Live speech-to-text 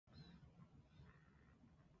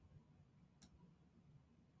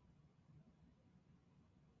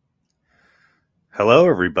Hello,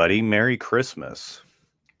 everybody. Merry Christmas.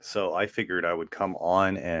 So I figured I would come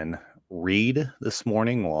on and read this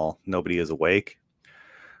morning while nobody is awake.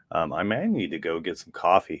 I may need to go get some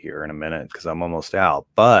coffee here in a minute because I'm almost out,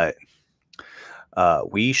 but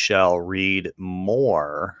we shall read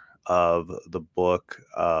more of the book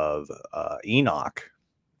of Enoch.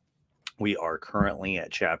 We are currently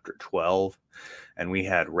at chapter 12, and we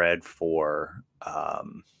had read for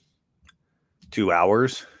 2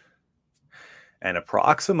 hours, and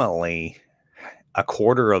approximately a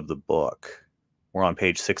quarter of the book. We're on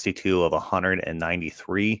page 62 of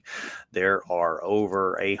 193. There are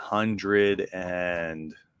over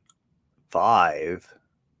 105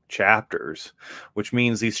 chapters, which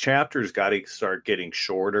means these chapters got to start getting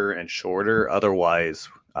shorter and shorter. Otherwise,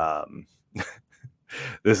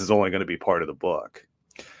 this is only going to be part of the book.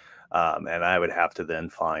 And I would have to then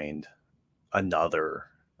find another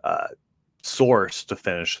source to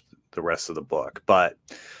finish the rest of the book. But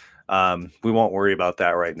we won't worry about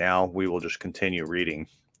that right now. We will just continue reading.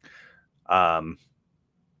 Let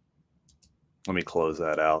me close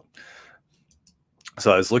that out.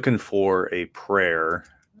 So I was looking for a prayer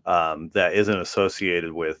that isn't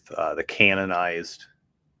associated with the canonized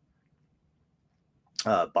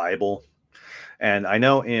Bible. And I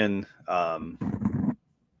know in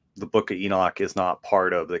the Book of Enoch is not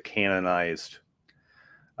part of the canonized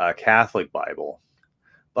Catholic Bible,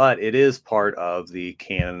 but it is part of the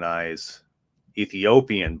canonized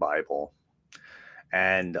Ethiopian Bible.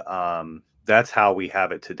 And that's how we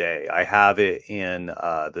have it today. I have it in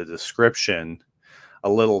the description, a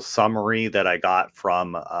little summary that I got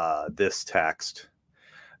from this text.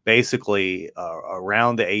 Basically,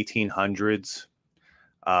 around the 1800s,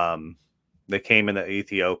 they came into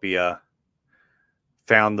Ethiopia,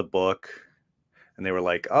 found the book, and they were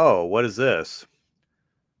like, oh, what is this?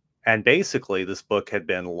 And basically, this book had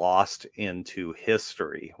been lost into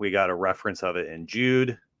history. We got a reference of it in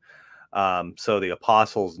Jude. So the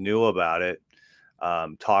apostles knew about it,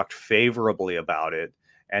 talked favorably about it.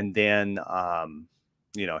 And then,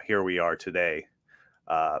 here we are today.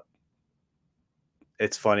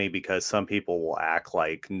 It's funny because some people will act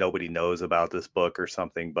like nobody knows about this book or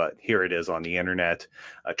something, but here it is on the internet,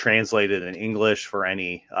 translated in English for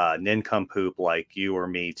any nincompoop like you or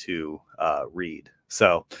me to read.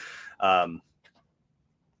 So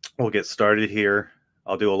we'll get started here.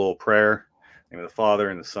 I'll do a little prayer. In the name of the Father,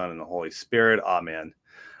 and the Son, and the Holy Spirit. Amen.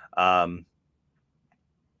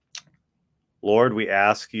 Lord, we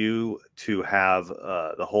ask you to have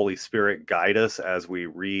the Holy Spirit guide us as we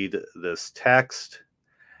read this text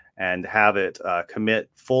and have it commit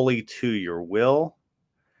fully to your will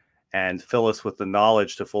and fill us with the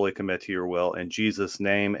knowledge to fully commit to your will. In Jesus'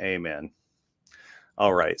 name, amen.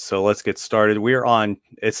 All right, so let's get started. We're on,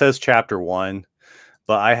 it says chapter 1,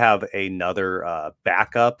 but I have another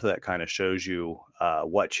backup that kind of shows you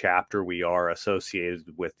what chapter we are associated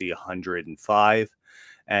with the 105.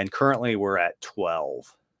 And currently we're at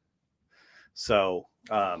 12. So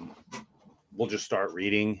we'll just start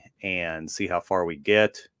reading and see how far we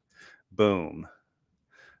get. Boom.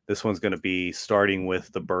 This one's going to be starting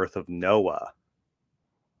with the birth of Noah.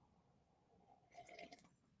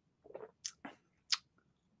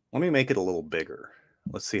 Let me make it a little bigger.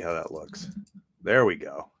 Let's see how that looks. There we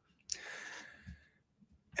go.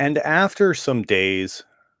 And after some days,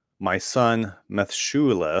 my son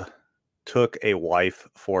Methshulah took a wife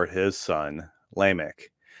for his son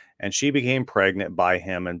Lamech, and she became pregnant by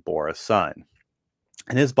him and bore a son.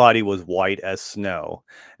 And his body was white as snow,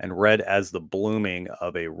 and red as the blooming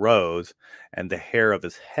of a rose, and the hair of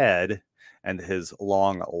his head and his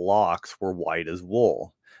long locks were white as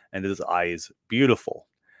wool, and his eyes beautiful.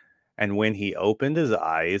 And when he opened his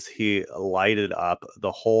eyes, he lighted up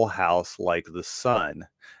the whole house like the sun,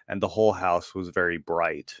 and the whole house was very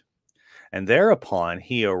bright. And thereupon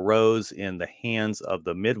he arose in the hands of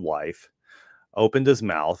the midwife, opened his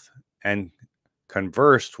mouth, and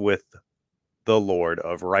conversed with the Lord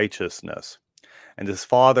of righteousness. And his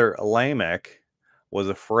father Lamech was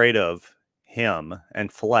afraid of him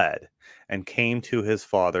and fled, and came to his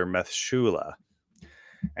father Methshulah.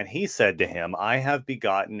 And he said to him, I have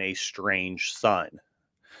begotten a strange son,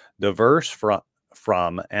 diverse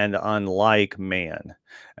from and unlike man,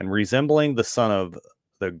 and resembling the son of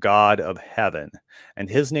the God of heaven. And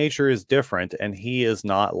his nature is different, and he is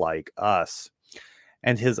not like us.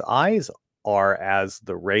 And his eyes are as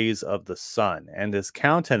the rays of the sun, and his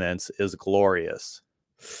countenance is glorious.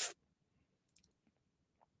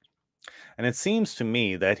 And it seems to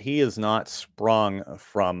me that he is not sprung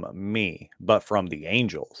from me, but from the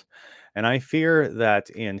angels. And I fear that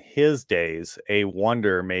in his days a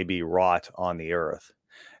wonder may be wrought on the earth.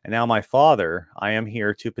 And now, my father, I am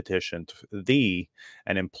here to petition thee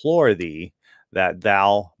and implore thee that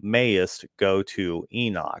thou mayest go to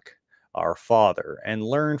Enoch, our father, and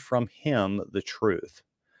learn from him the truth.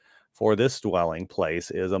 For this dwelling place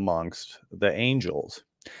is amongst the angels.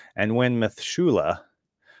 And when Methuselah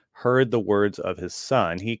heard the words of his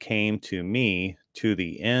son, he came to me to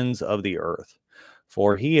the ends of the earth,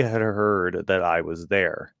 for he had heard that I was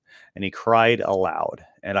there. And he cried aloud,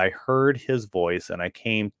 and I heard his voice, and I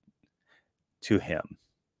came to him.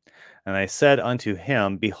 And I said unto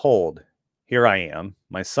him, Behold, here I am,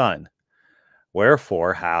 my son.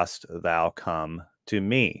 Wherefore hast thou come to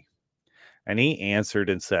me? And he answered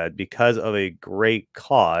and said, Because of a great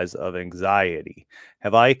cause of anxiety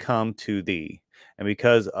have I come to thee, and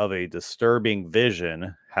because of a disturbing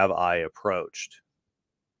vision have I approached.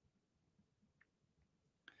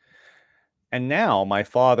 And now, my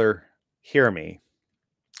father, hear me.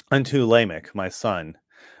 Unto Lamech, my son,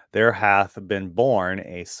 there hath been born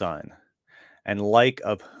a son, and like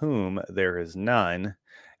of whom there is none,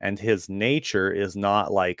 and his nature is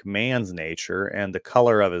not like man's nature, and the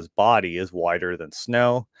color of his body is whiter than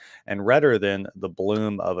snow, and redder than the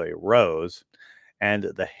bloom of a rose, and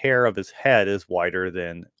the hair of his head is whiter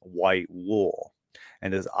than white wool,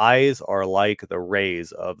 and his eyes are like the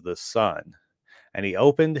rays of the sun. And he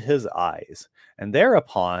opened his eyes, and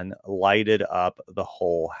thereupon lighted up the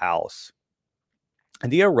whole house.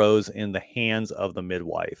 And he arose in the hands of the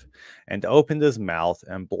midwife, and opened his mouth,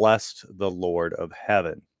 and blessed the Lord of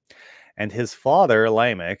heaven. And his father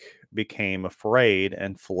Lamech became afraid,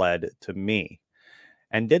 and fled to me,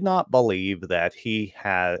 and did not believe that he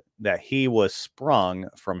was sprung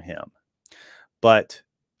from him, but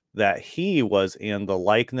that he was in the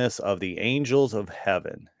likeness of the angels of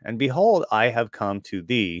heaven. And behold, I have come to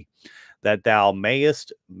thee, that thou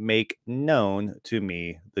mayest make known to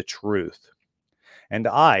me the truth. And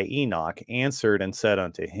I, Enoch, answered and said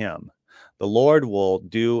unto him, The Lord will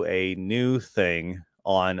do a new thing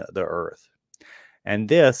on the earth. And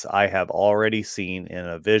this I have already seen in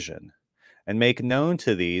a vision, and make known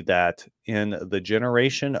to thee that in the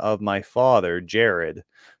generation of my father Jared,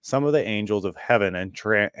 some of the angels of heaven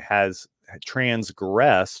has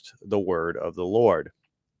transgressed the word of the Lord.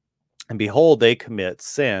 And behold, they commit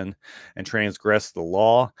sin and transgress the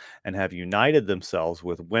law, and have united themselves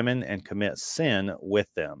with women, and commit sin with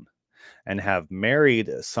them, and have married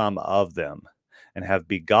some of them, and have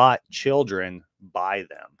begot children by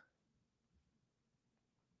them.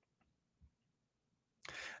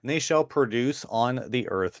 And they shall produce on the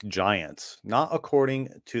earth giants, not according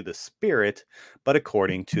to the spirit, but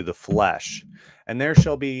according to the flesh. And there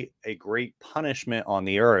shall be a great punishment on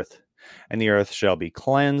the earth, and the earth shall be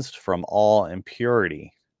cleansed from all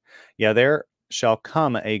impurity. Yeah, there shall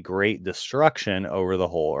come a great destruction over the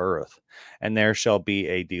whole earth, and there shall be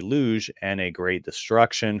a deluge and a great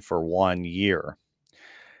destruction for 1 year.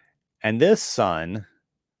 And this son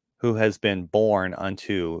who has been born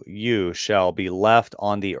unto you shall be left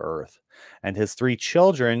on the earth, and his 3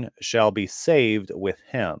 children shall be saved with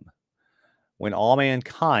him. When all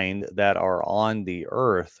mankind that are on the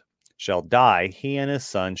earth shall die, he and his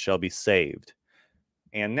son shall be saved.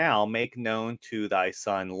 And now make known to thy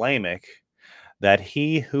son Lamech that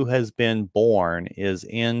he who has been born is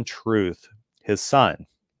in truth his son,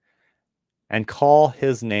 and call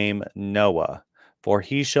his name Noah, for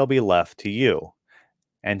he shall be left to you.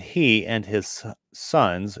 And he and his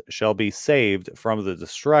sons shall be saved from the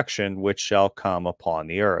destruction which shall come upon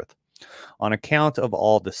the earth, on account of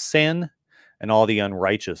all the sin and all the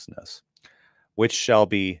unrighteousness, which shall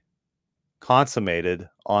be consummated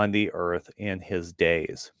on the earth in his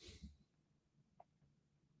days.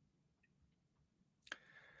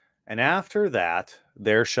 And after that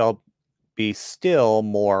there shall be still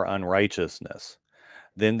more unrighteousness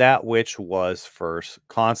than that which was first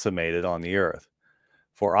consummated on the earth.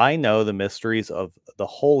 For I know the mysteries of the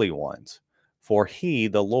holy ones, for he,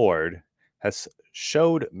 the Lord, has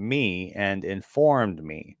showed me and informed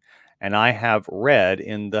me, and I have read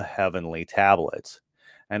in the heavenly tablets.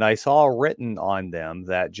 And I saw written on them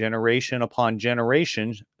that generation upon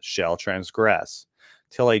generation shall transgress,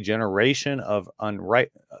 till a generation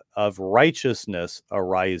of righteousness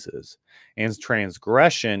arises, and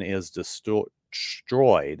transgression is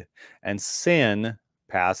destroyed, and sin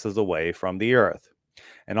passes away from the earth,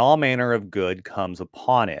 and all manner of good comes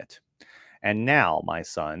upon it. And now, my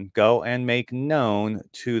son, go and make known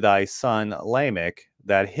to thy son Lamech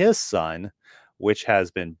that his son, which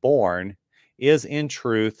has been born, is in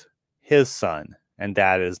truth his son, and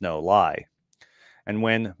that is no lie. And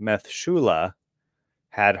when Methuselah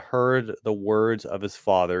had heard the words of his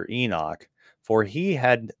father Enoch, For he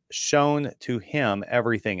had shown to him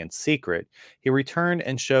everything in secret. He returned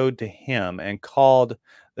and showed to him and called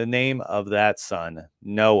the name of that son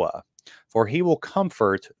Noah, for he will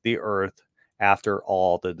comfort the earth after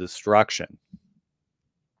all the destruction.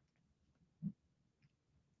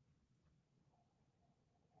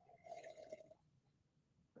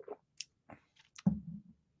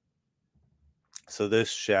 So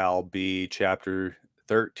this shall be chapter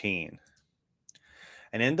 13.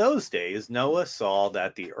 And in those days Noah saw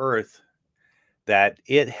that the earth, that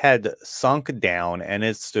it had sunk down, and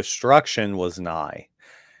its destruction was nigh.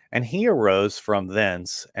 And he arose from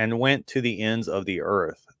thence and went to the ends of the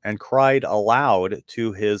earth, and cried aloud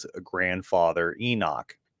to his grandfather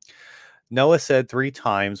Enoch. Noah said 3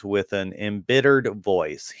 times with an embittered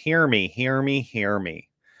voice, Hear me, hear me, hear me.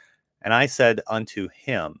 And I said unto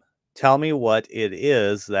him, Tell me what it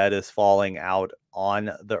is that is falling out on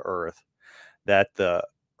the earth, that the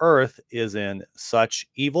earth is in such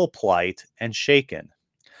evil plight and shaken,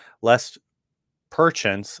 lest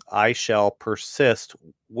perchance I shall persist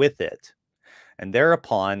with it. And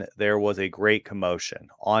thereupon there was a great commotion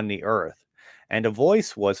on the earth, and a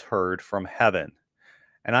voice was heard from heaven,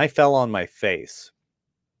 and I fell on my face.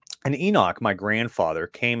 And Enoch my grandfather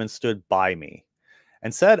came and stood by me,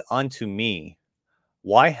 and said unto me,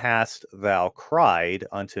 Why hast thou cried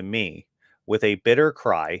unto me with a bitter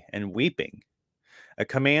cry and weeping? A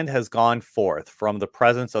command has gone forth from the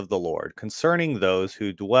presence of the Lord concerning those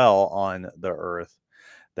who dwell on the earth,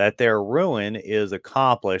 that their ruin is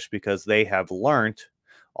accomplished because they have learnt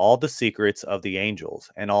all the secrets of the angels,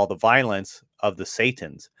 and all the violence of the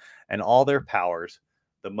Satans, and all their powers,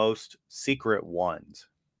 the most secret ones,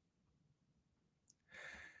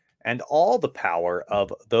 and all the power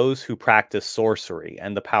of those who practice sorcery,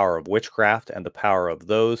 and the power of witchcraft, and the power of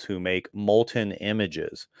those who make molten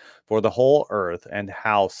images for the whole earth, and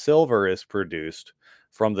how silver is produced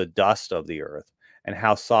from the dust of the earth, and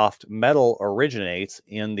how soft metal originates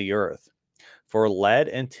in the earth. For lead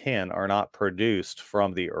and tin are not produced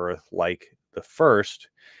from the earth like the first,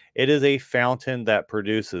 it is a fountain that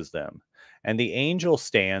produces them. And the angel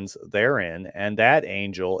stands therein, and that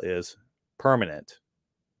angel is permanent.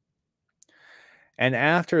 And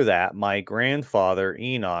after that, my grandfather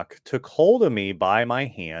Enoch took hold of me by my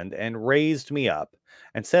hand and raised me up,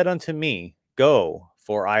 and said unto me, Go,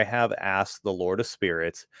 for I have asked the Lord of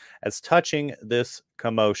spirits as touching this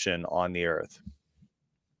commotion on the earth.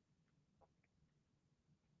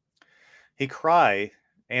 He cried,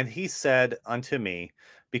 and he said unto me,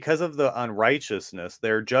 Because of the unrighteousness,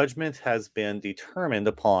 their judgment has been determined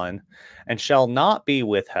upon, and shall not be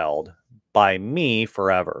withheld by me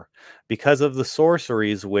forever. Because of the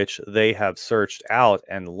sorceries which they have searched out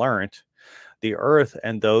and learnt, the earth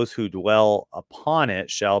and those who dwell upon it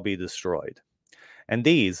shall be destroyed. And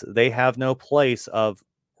these, they have no place of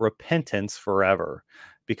repentance forever,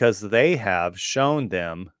 because they have shown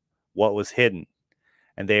them what was hidden,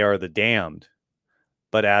 and they are the damned.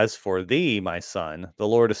 But as for thee, my son, the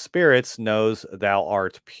Lord of spirits knows thou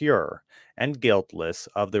art pure and guiltless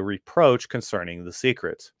of the reproach concerning the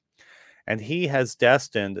secrets. And he has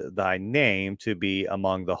destined thy name to be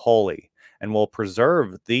among the holy, and will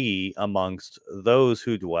preserve thee amongst those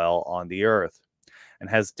who dwell on the earth, and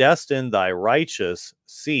has destined thy righteous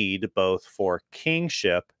seed both for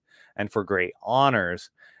kingship and for great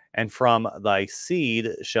honors. And from thy seed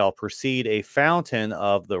shall proceed a fountain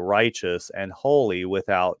of the righteous and holy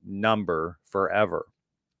without number forever.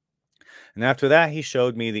 And after that, he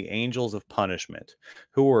showed me the angels of punishment,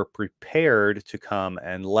 who were prepared to come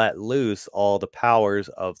and let loose all the powers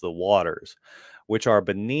of the waters, which are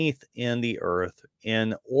beneath in the earth,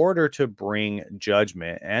 in order to bring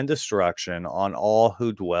judgment and destruction on all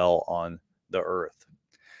who dwell on the earth.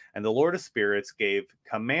 And the Lord of spirits gave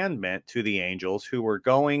commandment to the angels who were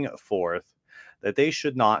going forth, that they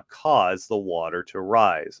should not cause the water to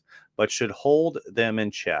rise, but should hold them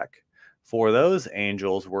in check. For those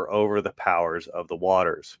angels were over the powers of the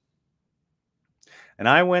waters. And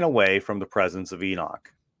I went away from the presence of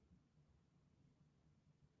Enoch.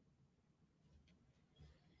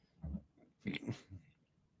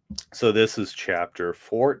 So this is chapter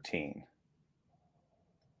 14.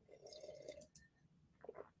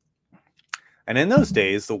 And in those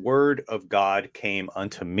days the word of God came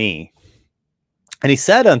unto me. And he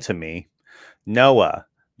said unto me, Noah,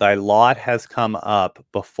 thy lot has come up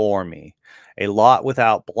before me, a lot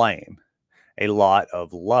without blame, a lot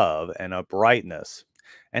of love and uprightness.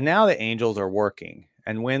 And now the angels are working,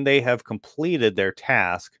 and when they have completed their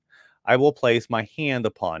task, I will place my hand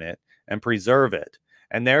upon it and preserve it,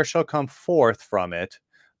 and there shall come forth from it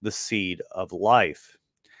the seed of life.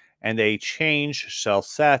 and a change shall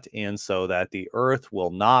set in so that the earth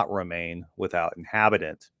will not remain without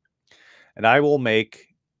inhabitant. And I will make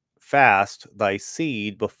fast thy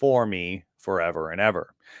seed before me forever and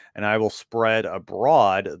ever, and I will spread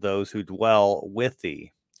abroad those who dwell with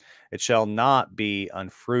thee. It shall not be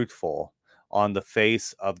unfruitful on the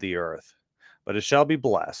face of the earth, but it shall be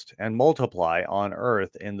blessed and multiply on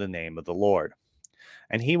earth in the name of the Lord.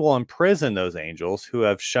 And he will imprison those angels who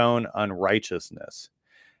have shown unrighteousness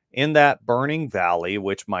in that burning valley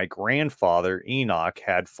which my grandfather Enoch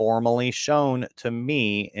had formerly shown to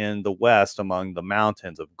me in the west among the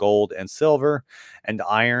mountains of gold and silver and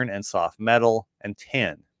iron and soft metal and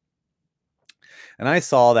tin. And I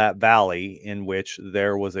saw that valley in which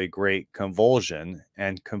there was a great convulsion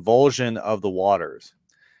and convulsion of the waters.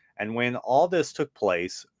 And when all this took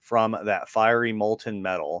place from that fiery molten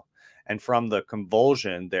metal and from the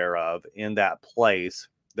convulsion thereof in that place,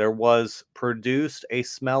 there was produced a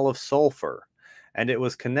smell of sulfur, and it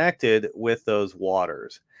was connected with those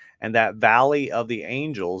waters. And that valley of the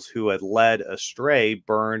angels who had led astray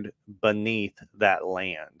burned beneath that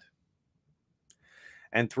land.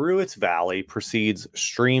 And through its valley proceeds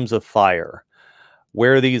streams of fire,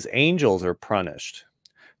 where these angels are punished,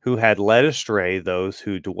 who had led astray those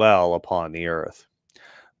who dwell upon the earth.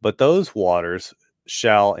 But those waters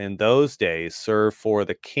shall in those days serve for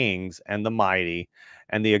the kings and the mighty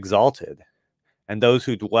and the exalted, and those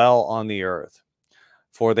who dwell on the earth,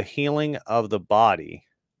 for the healing of the body,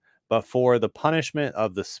 but for the punishment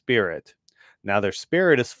of the spirit. Now their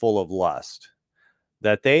spirit is full of lust,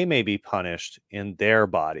 that they may be punished in their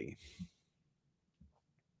body.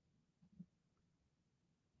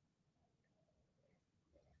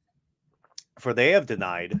 For they have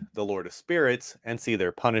denied the Lord of spirits and see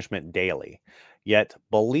their punishment daily, yet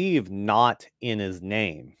believe not in his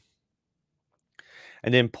name.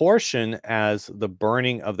 And in portion as the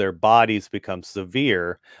burning of their bodies becomes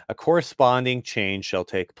severe, a corresponding change shall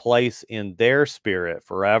take place in their spirit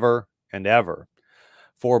forever and ever.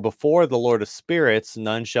 For before the Lord of spirits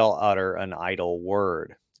none shall utter an idle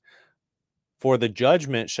word. For the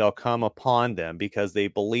judgment shall come upon them, because they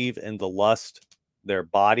believe in the lust their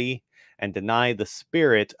body and deny the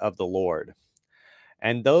Spirit of the Lord.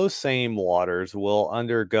 And those same waters will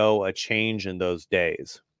undergo a change in those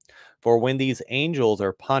days. For when these angels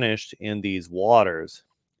are punished in these water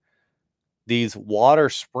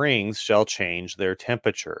springs shall change their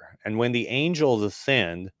temperature. And when the angels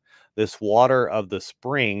ascend, this water of the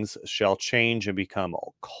springs shall change and become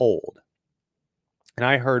cold. And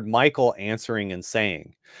I heard Michael answering and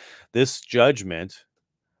saying, this judgment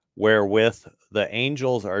wherewith the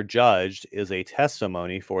angels are judged is a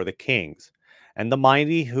testimony for the kings and the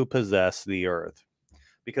mighty who possess the earth.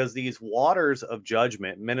 Because these waters of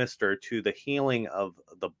judgment minister to the healing of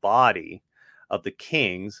the body of the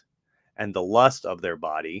kings and the lust of their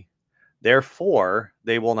body. Therefore,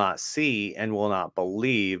 they will not see and will not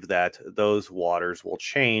believe that those waters will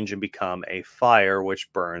change and become a fire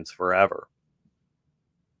which burns forever.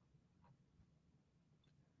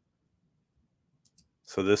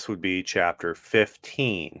 So this would be chapter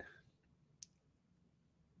 15.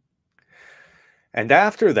 And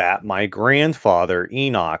after that, my grandfather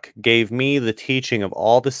Enoch gave me the teaching of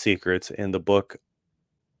all the secrets in the book,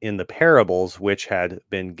 in the parables which had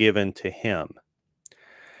been given to him.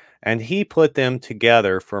 And he put them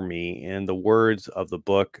together for me in the words of the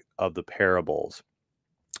book of the parables.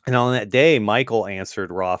 And on that day, Michael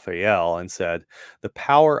answered Raphael and said, the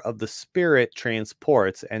power of the Spirit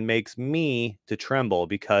transports and makes me to tremble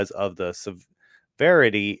because of the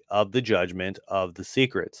severity of the judgment of the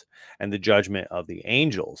secrets and the judgment of the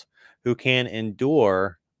angels, who can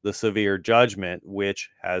endure the severe judgment which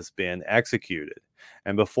has been executed,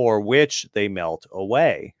 and before which they melt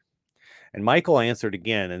away. And Michael answered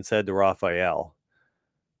again and said to Raphael,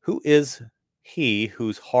 who is he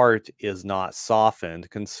whose heart is not softened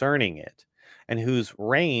concerning it, and whose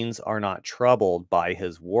reins are not troubled by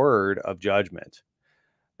his word of judgment,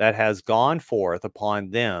 that has gone forth upon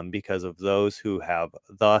them because of those who have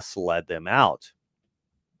thus led them out?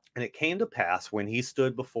 And it came to pass, when he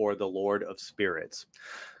stood before the Lord of spirits,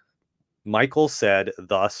 Michael said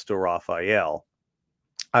thus to Raphael,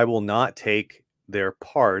 I will not take their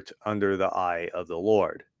part under the eye of the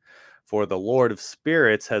Lord. For the Lord of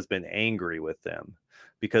spirits has been angry with them,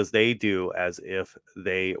 because they do as if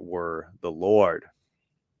they were the Lord.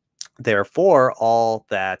 Therefore, all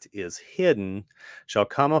that is hidden shall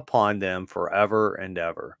come upon them forever and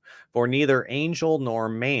ever. For neither angel nor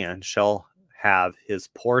man shall have his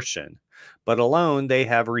portion, but alone they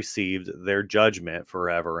have received their judgment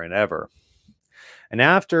forever and ever. And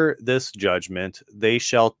after this judgment, they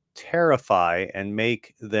shall terrify and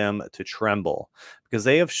make them to tremble, because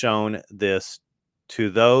they have shown this to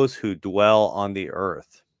those who dwell on the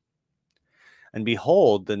earth. And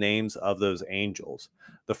behold the names of those angels.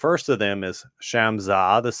 The first of them is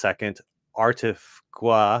Shamzah, the second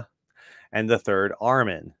Artifqua, and the third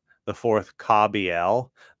Armin, the fourth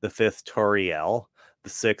Kabiel, the fifth Toriel, the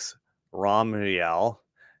sixth Ramriel,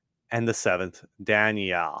 and the seventh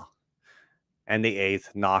Daniel, and the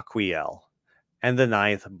eighth Naquiel, and the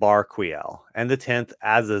ninth Barquiel, and the 10th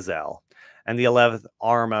Azazel, and the 11th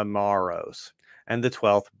Armamaros, and the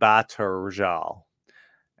 12th Batarjal,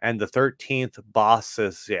 and the 13th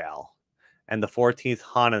Basizel, and the 14th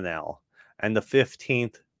Hananel, and the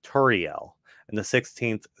 15th Turiel, and the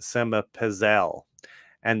 16th Semapezel,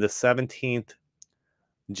 and the 17th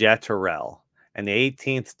Jeterel, and the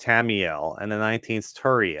 18th Tamiel, and the 19th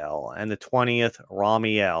Turiel, and the 20th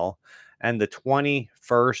Ramiel, and the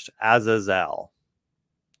 21st Azazel.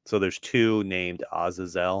 So there's two named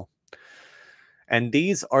Azazel. And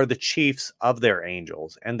these are the chiefs of their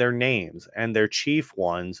angels, and their names, and their chief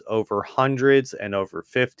ones over hundreds, and over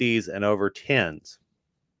 50s, and over 10s.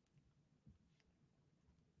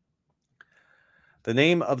 The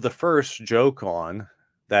name of the first Jokon,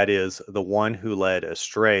 that is, the one who led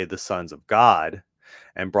astray the sons of God,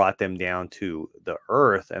 and brought them down to the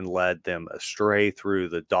earth, and led them astray through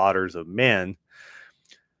the daughters of men.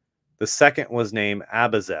 The second was named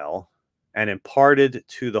Abazel, and imparted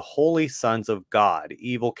to the holy sons of God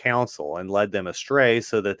evil counsel, and led them astray,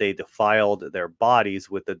 so that they defiled their bodies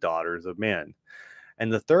with the daughters of men.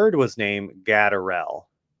 And the third was named Gadarel.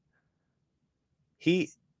 He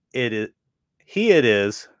it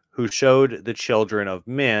is who showed the children of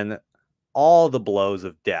men all the blows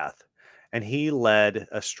of death, and he led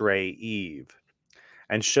astray Eve,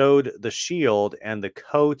 and showed the shield and the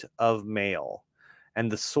coat of mail, and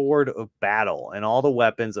the sword of battle, and all the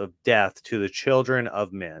weapons of death to the children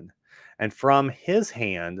of men. And from his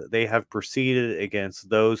hand they have proceeded against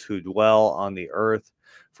those who dwell on the earth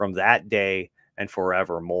from that day and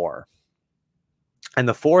forevermore. And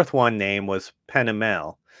the fourth one name was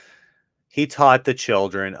Penamel. He taught the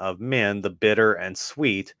children of men the bitter and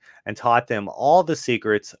sweet, and taught them all the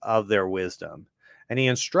secrets of their wisdom. And he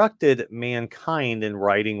instructed mankind in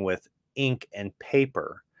writing with ink and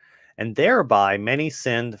paper. And thereby many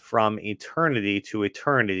sinned from eternity to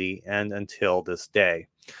eternity and until this day.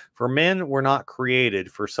 For men were not created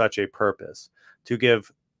for such a purpose, to give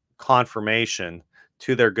confirmation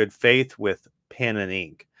to their good faith with pen and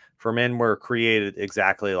ink. For men were created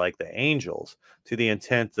exactly like the angels, to the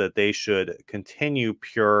intent that they should continue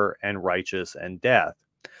pure and righteous, and death,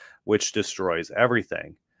 which destroys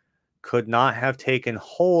everything, could not have taken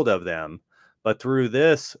hold of them. But through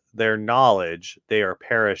this their knowledge they are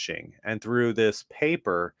perishing, and through this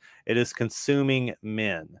paper it is consuming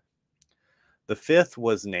men. The fifth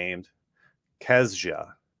was named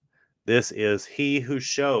Kezja. This is he who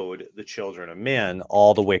showed the children of men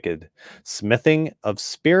all the wicked smithing of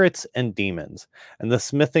spirits and demons, and the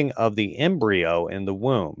smithing of the embryo in the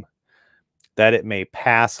womb, that it may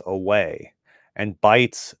pass away, and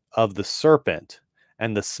bites of the serpent,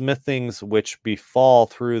 and the smithings which befall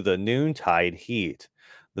through the noontide heat,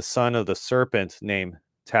 the son of the serpent named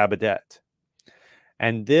Tabadet.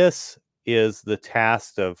 And this is the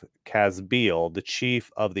task of Casbeel, the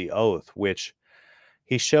chief of the oath, which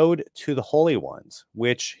he showed to the holy ones,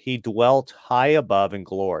 which he dwelt high above in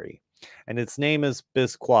glory. And its name is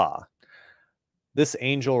Bizqua. This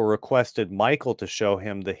angel requested Michael to show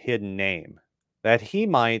him the hidden name, that he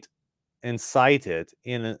might incite it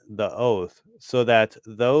in the oath, so that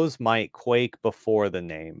those might quake before the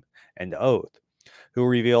name and oath, who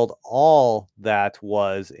revealed all that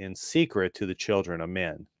was in secret to the children of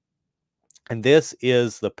men. And this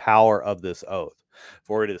is the power of this oath,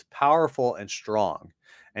 for it is powerful and strong.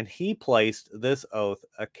 And he placed this oath,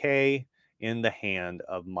 Akay, in the hand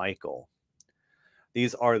of Michael.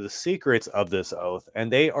 These are the secrets of this oath, and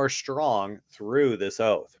they are strong through this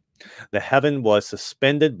oath. The heaven was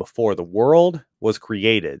suspended before the world was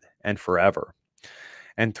created, and forever.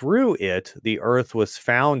 And through it the earth was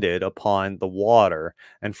founded upon the water,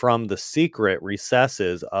 and from the secret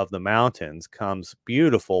recesses of the mountains comes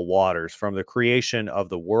beautiful waters from the creation of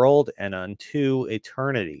the world and unto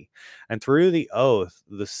eternity. And through the oath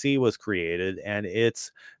the sea was created, and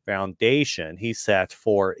its foundation he set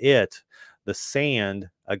for it the sand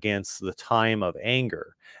against the time of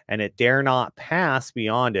anger, and it dare not pass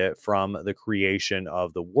beyond it from the creation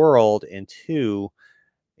of the world into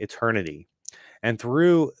eternity. And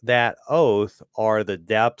through that oath are the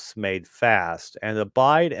depths made fast, and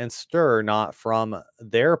abide and stir not from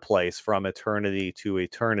their place from eternity to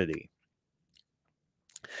eternity.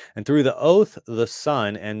 And through the oath, the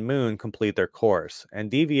sun and moon complete their course, and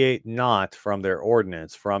deviate not from their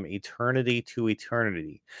ordinance from eternity to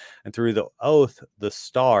eternity. And through the oath, the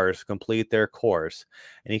stars complete their course,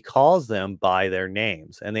 and he calls them by their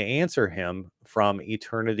names, and they answer him from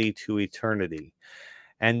eternity to eternity.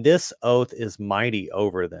 And this oath is mighty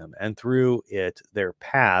over them, and through it their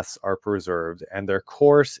paths are preserved, and their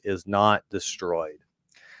course is not destroyed.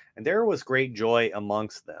 And there was great joy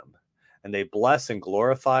amongst them, and they blessed and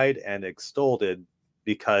glorified and extolled,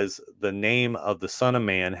 because the name of the Son of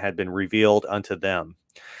Man had been revealed unto them.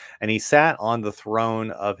 And he sat on the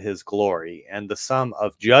throne of his glory, and the sum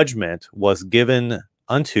of judgment was given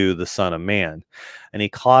unto the Son of Man. And he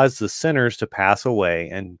caused the sinners to pass away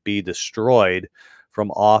and be destroyed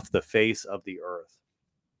from off the face of the earth,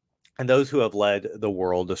 and those who have led the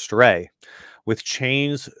world astray. With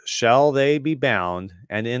chains shall they be bound,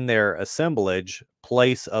 and in their assemblage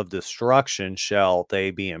place of destruction shall they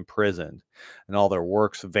be imprisoned, and all their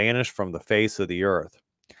works vanish from the face of the earth.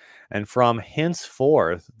 And from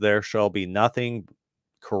henceforth there shall be nothing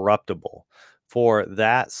corruptible, for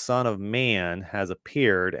that Son of Man has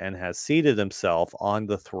appeared and has seated himself on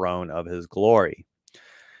the throne of his glory.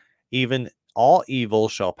 Even all evil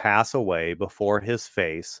shall pass away before his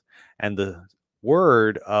face, and the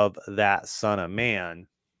word of that Son of Man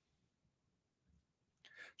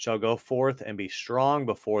shall go forth and be strong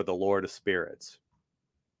before the Lord of spirits.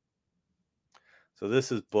 So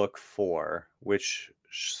this is book 4, which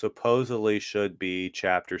supposedly should be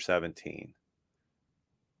chapter 17.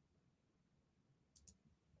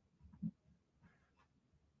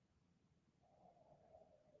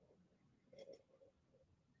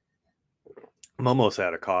 I'm almost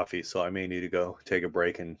out of coffee, so I may need to go take a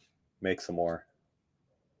break and make some more.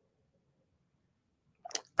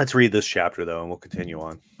 Let's read this chapter, though, and we'll continue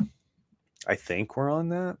on. I think we're on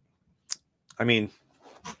that. I mean,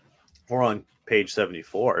 we're on page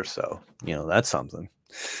 74, so, that's something.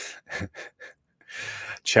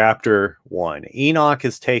 Chapter 1. Enoch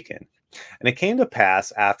is taken. And it came to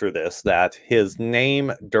pass after this that his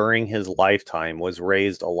name during his lifetime was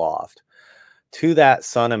raised aloft to that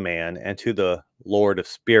Son of Man and to the Lord of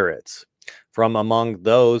spirits from among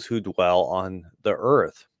those who dwell on the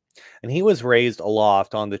earth. And he was raised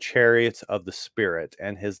aloft on the chariots of the Spirit,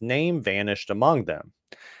 and his name vanished among them.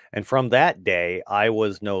 And from that day I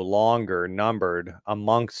was no longer numbered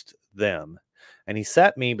amongst them. And he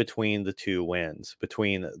set me between the two winds,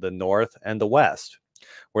 between the north and the west,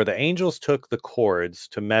 where the angels took the cords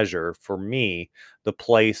to measure for me the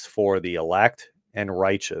place for the elect and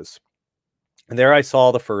righteous. And there I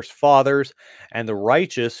saw the first fathers and the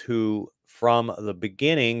righteous who from the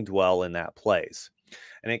beginning dwell in that place.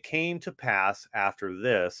 And it came to pass after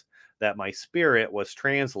this that my spirit was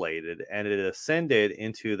translated, and it ascended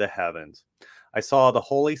into the heavens. I saw the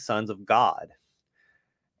holy sons of God,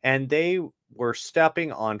 and they were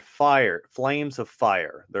stepping on fire, flames of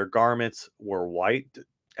fire. Their garments were white,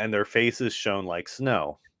 and their faces shone like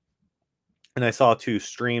snow. And I saw 2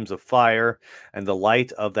 streams of fire, and the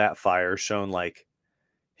light of that fire shone like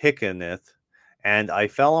hickeneth, and I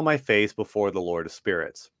fell on my face before the Lord of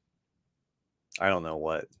spirits. I don't know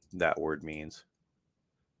what that word means.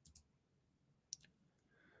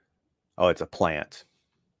 Oh, it's a plant.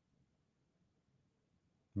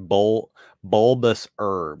 Bulbous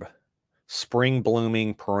herb, spring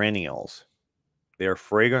blooming perennials. They are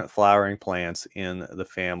fragrant flowering plants in the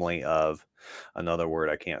family of another word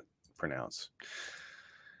I can't pronounce.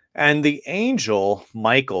 And the angel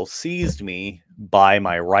Michael seized me by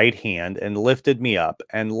my right hand and lifted me up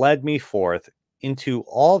and led me forth into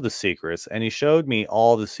all the secrets. And he showed me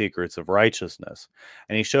all the secrets of righteousness.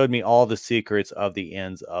 And he showed me all the secrets of the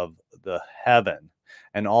ends of the heaven,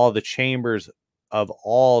 and all the chambers of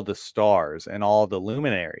all the stars and all the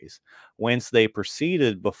luminaries, whence they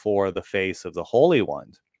proceeded before the face of the Holy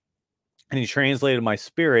One. And he translated my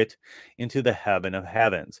spirit into the heaven of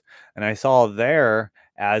heavens. And I saw there,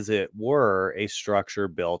 as it were, a structure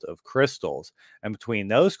built of crystals, and between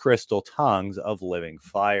those crystal tongues of living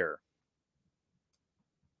fire.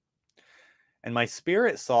 And my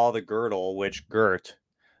spirit saw the girdle which girt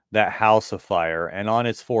that house of fire, and on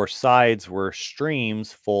its 4 sides were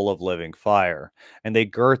streams full of living fire, and they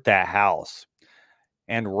girt that house.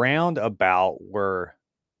 And round about were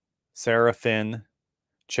seraphim,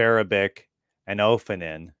 cherubic, and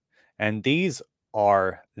ophanim, and these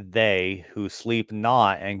are they who sleep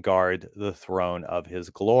not and guard the throne of his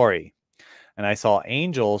glory. And I saw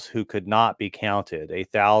angels who could not be counted,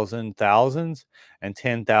 1,000 thousands, and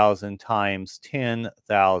 10,000 times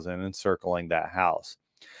 10,000, encircling that house.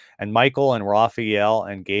 And Michael and Raphael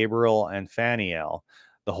and Gabriel and Phaneel,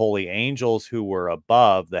 The holy angels who were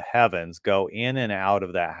above the heavens go in and out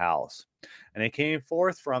of that house. And they came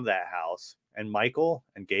forth from that house, and Michael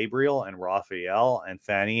and Gabriel and Raphael and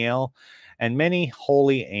Phanuel and many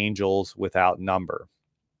holy angels without number.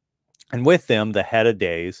 And with them the head of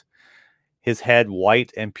days, his head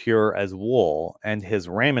white and pure as wool, and his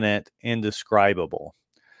raiment indescribable.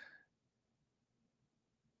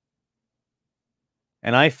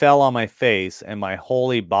 And I fell on my face, and my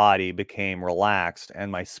holy body became relaxed,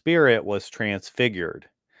 and my spirit was transfigured.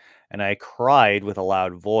 And I cried with a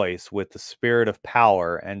loud voice with the spirit of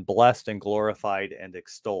power, and blessed and glorified and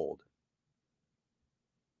extolled.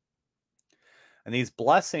 And these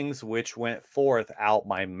blessings which went forth out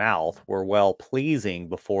my mouth were well pleasing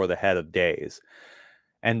before the head of days.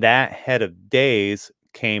 And that head of days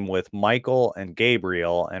came with Michael and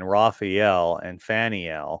Gabriel and Raphael and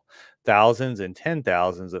Phanuel, thousands and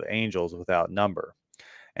 10,000s of angels without number.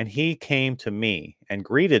 And he came to me and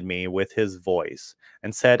greeted me with his voice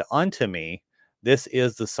and said unto me, This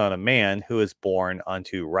is the Son of Man who is born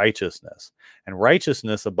unto righteousness, and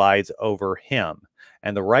righteousness abides over him,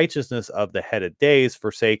 and the righteousness of the head of days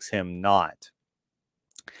forsakes him not.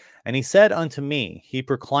 And he said unto me, He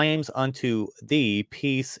proclaims unto thee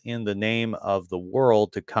peace in the name of the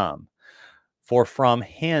world to come. For from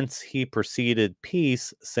hence he proceeded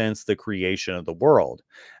peace since the creation of the world.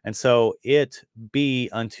 And so it be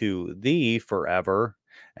unto thee forever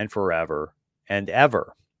and forever and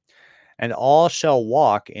ever. And all shall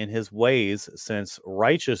walk in his ways, since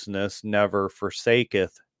righteousness never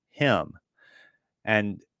forsaketh him.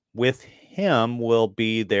 And with him will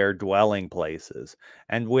be their dwelling places,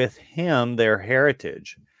 and with him their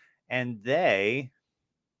heritage. And they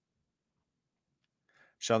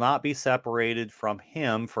shall not be separated from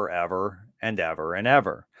him forever and ever and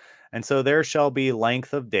ever. And so there shall be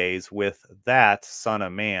length of days with that Son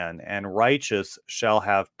of Man, and righteous shall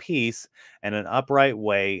have peace and an upright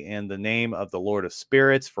way in the name of the Lord of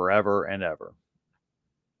spirits forever and ever.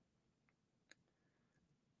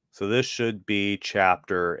 So this should be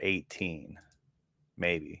chapter 18,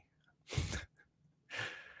 maybe.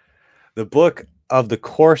 The book of the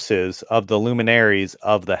courses of the luminaries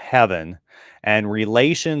of the heaven and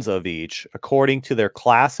relations of each, according to their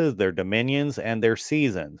classes, their dominions, and their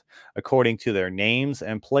seasons, according to their names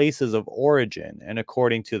and places of origin, and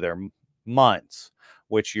according to their months,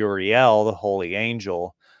 which Uriel, the holy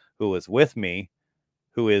angel, who was with me,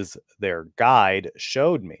 who is their guide,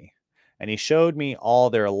 showed me. And he showed me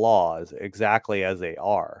all their laws exactly as they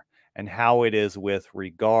are, and how it is with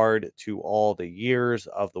regard to all the years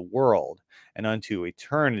of the world and unto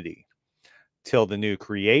eternity, till the new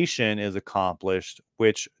creation is accomplished,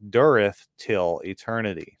 which dureth till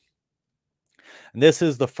eternity. And this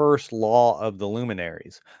is the first law of the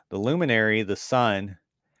luminaries. The luminary, the sun,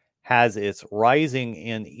 has its rising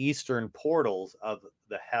in eastern portals of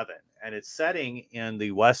the heaven, and its setting in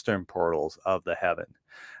the western portals of the heaven.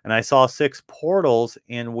 And I saw 6 portals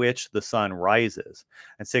in which the sun rises,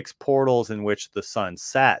 and 6 portals in which the sun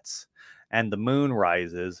sets, and the moon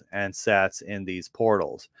rises and sets in these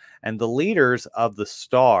portals. And the leaders of the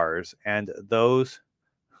stars and those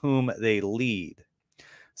whom they lead,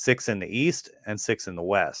 6 in the east and 6 in the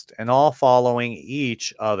west, and all following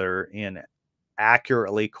each other in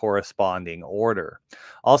accurately corresponding order.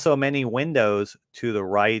 Also, many windows to the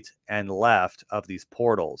right and left of these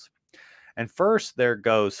portals. And first there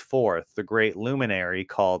goes forth the great luminary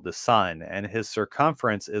called the sun, and his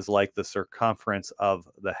circumference is like the circumference of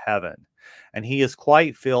the heaven. And he is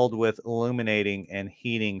quite filled with illuminating and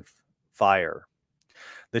heating fire.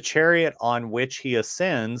 The chariot on which he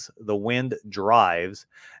ascends, the wind drives,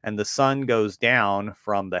 and the sun goes down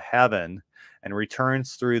from the heaven and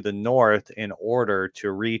returns through the north in order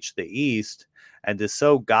to reach the east, and is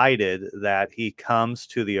so guided that he comes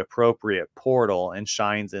to the appropriate portal and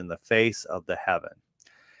shines in the face of the heaven.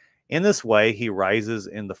 In this way, he rises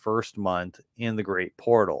in the first month in the great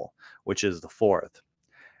portal, which is the 4th.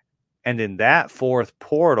 And in that 4th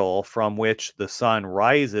portal from which the sun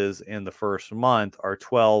rises in the first month are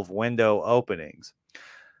 12 window openings,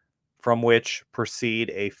 from which proceed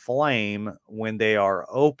a flame when they are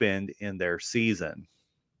opened in their season.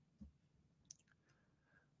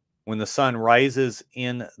 When the sun rises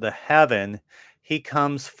in the heaven, he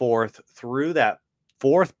comes forth through that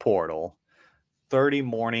 4th portal 30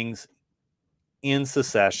 mornings in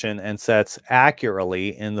succession and sets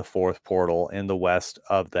accurately in the 4th portal in the west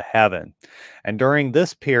of the heaven. And during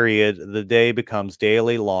this period, the day becomes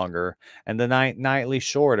daily longer and the night nightly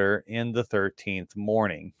shorter in the 13th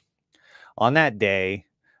morning. On that day,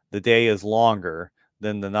 the day is longer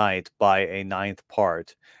than the night by a 9th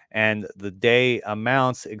part, and the day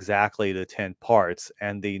amounts exactly to 10 parts,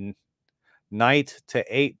 and the night to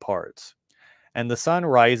 8 parts. And the sun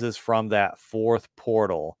rises from that fourth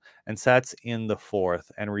portal and sets in the fourth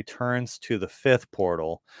and returns to the fifth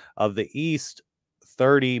portal of the east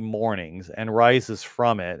 30 mornings and rises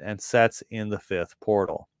from it and sets in the fifth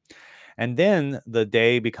portal. And then the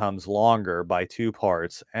day becomes longer by 2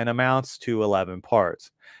 parts and amounts to 11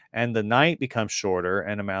 parts. And the night becomes shorter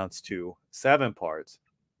and amounts to 7 parts.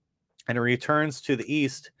 And it returns to the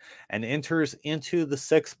east and enters into the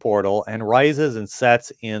sixth portal and rises and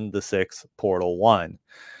sets in the sixth portal 1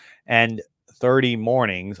 and 30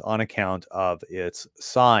 mornings on account of its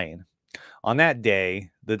sign. On that day,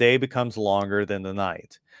 the day becomes longer than the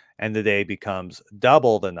night, and the day becomes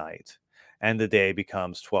double the night, and the day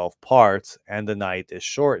becomes 12 parts, and the night is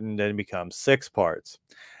shortened and becomes 6 parts.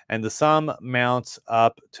 And the sum mounts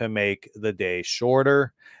up to make the day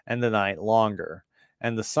shorter and the night longer.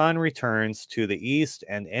 And the sun returns to the east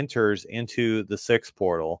and enters into the sixth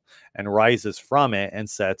portal and rises from it and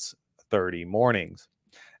sets 30 mornings.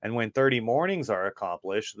 And when 30 mornings are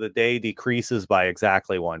accomplished, the day decreases by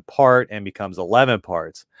exactly 1 part and becomes 11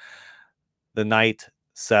 parts. The night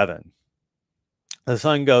 7. The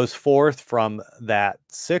sun goes forth from that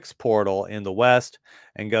sixth portal in the west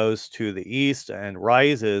and goes to the east and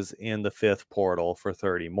rises in the fifth portal for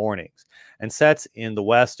 30 mornings and sets in the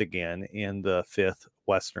west again in the fifth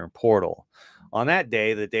western portal. On that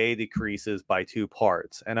day, the day decreases by 2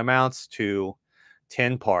 parts and amounts to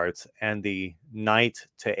 10 parts, and the night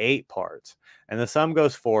to 8 parts. And the sun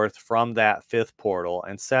goes forth from that fifth portal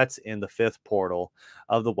and sets in the fifth portal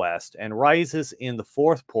of the west and rises in the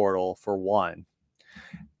fourth portal for 1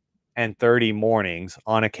 and 30 mornings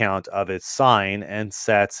on account of its sign and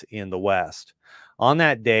sets in the west. On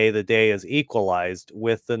that day, the day is equalized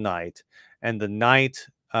with the night, and the night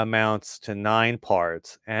amounts to 9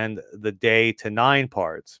 parts, and the day to 9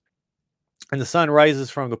 parts. And the sun rises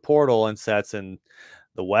from the portal and sets in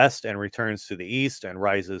the west and returns to the east and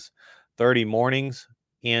rises 30 mornings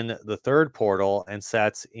in the third portal and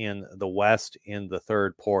sets in the west in the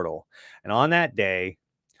third portal. And on that day,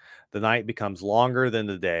 the night becomes longer than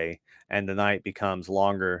the day, and the night becomes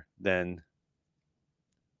longer than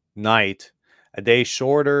night, a day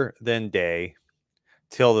shorter than day,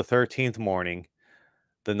 till the 13th morning.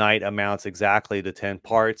 The night amounts exactly to 10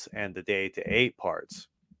 parts, and the day to 8 parts.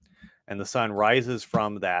 And the sun rises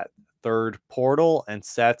from that third portal and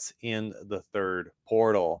sets in the third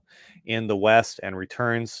portal in the west and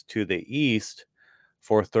returns to the east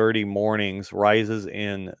for 30 mornings, rises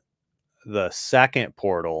in the second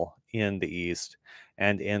portal in the east,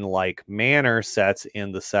 and in like manner sets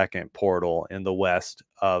in the second portal in the west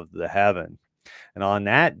of the heaven. And on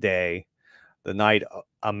that day, the night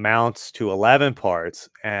amounts to 11 parts,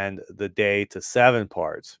 and the day to 7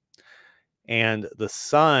 parts. And the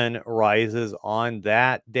sun rises on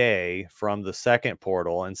that day from the second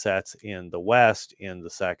portal and sets in the west in the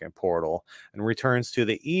second portal and returns to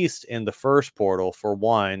the east in the first portal for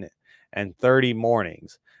 1 and 30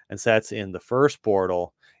 mornings and sets in the first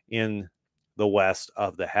portal in the west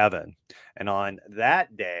of the heaven. And on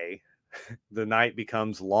that day, the night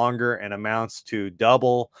becomes longer and amounts to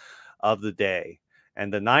double of the day.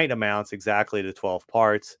 And the night amounts exactly to 12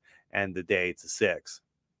 parts and the day to 6.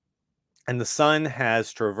 And the sun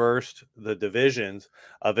has traversed the divisions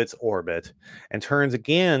of its orbit and turns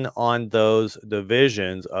again on those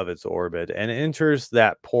divisions of its orbit and enters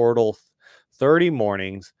that portal 30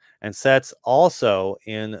 mornings and sets also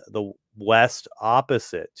in the west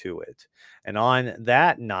opposite to it. And on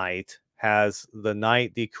that night has the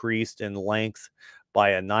night decreased in length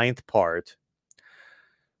by a ninth part.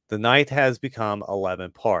 The night has become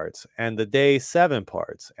 11 parts, and the day 7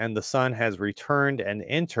 parts, and the sun has returned and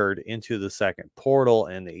entered into the second portal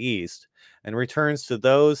in the east, and returns to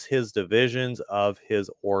those his divisions of his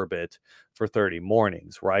orbit for 30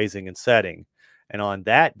 mornings, rising and setting. And on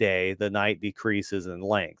that day the night decreases in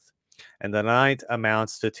length, and the night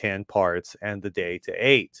amounts to 10 parts, and the day to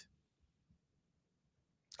 8.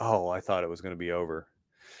 Oh, I thought it was going to be over.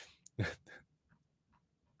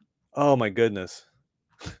 Oh my goodness.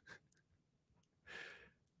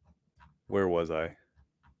 Where was I?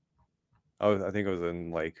 Oh, I think it was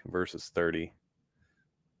in like verses 30.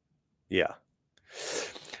 Yeah.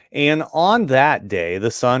 And on that day, the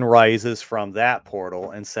sun rises from that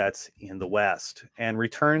portal and sets in the west, and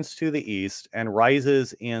returns to the east, and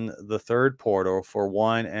rises in the third portal for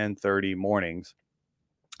 1 and 30 mornings,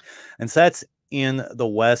 and sets in the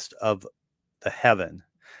west of the heaven.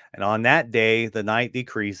 And on that day, the night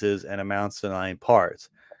decreases and amounts to 9 parts,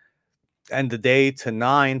 and the day to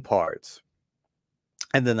 9 parts.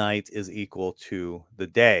 and the night is equal to the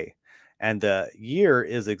day. And the year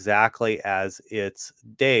is exactly as its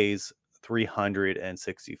days,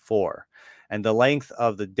 364. And the length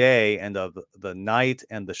of the day and of the night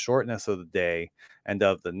and the shortness of the day and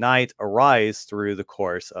of the night arise through the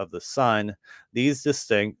course of the sun. These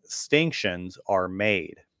distinctions are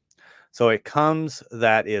made. So it comes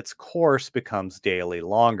that its course becomes daily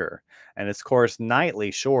longer, and its course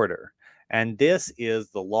nightly shorter. And this is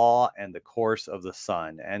the law and the course of the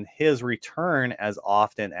sun, and his return as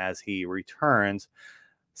often as he returns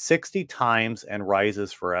 60 times and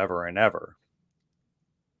rises forever and ever.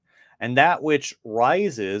 And that which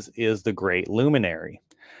rises is the great luminary,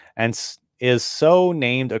 and is so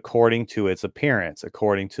named according to its appearance,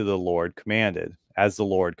 according to the Lord commanded, as the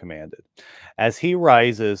Lord commanded. As he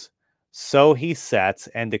rises, so he sets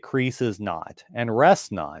and decreases not, and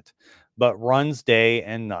rests not, but runs day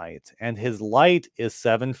and night, and his light is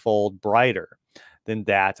sevenfold brighter than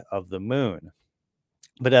that of the moon.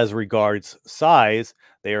 But as regards size,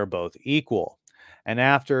 they are both equal. And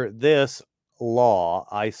after this law,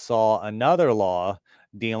 I saw another law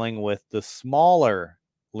dealing with the smaller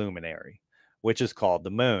luminary, which is called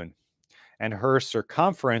the moon. And her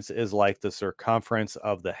circumference is like the circumference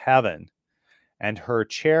of the heaven, and her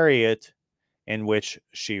chariot in which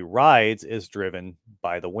she rides is driven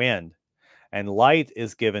by the wind, and light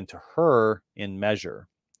is given to her in measure.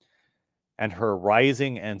 And her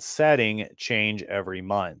rising and setting change every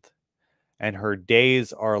month, and her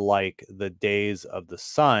days are like the days of the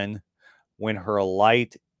sun. When her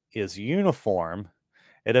light is uniform,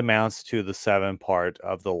 it amounts to the seventh part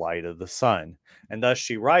of the light of the sun, and thus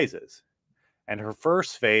she rises. And her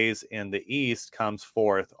first phase in the east comes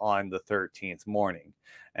forth on the 13th morning.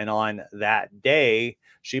 And on that day,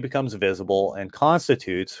 she becomes visible and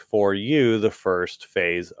constitutes for you the first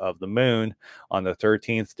phase of the moon on the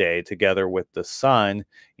 13th day, together with the sun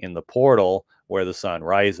in the portal where the sun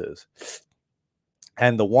rises.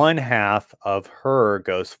 And the one half of her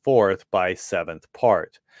goes forth by seventh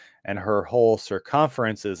part, and her whole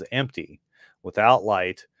circumference is empty, without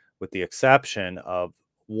light, with the exception of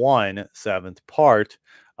 1/7 part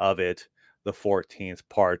of it, the 14th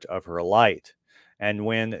part of her light. And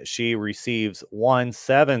when she receives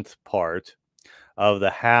 1/7 part of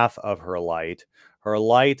the half of her light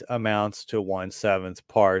amounts to 1/7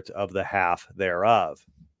 part of the half thereof.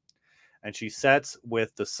 And she sets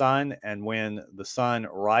with the sun, and when the sun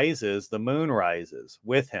rises, the moon rises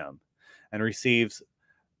with him and receives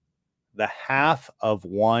the half of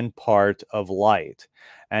one part of light.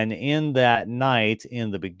 And in that night,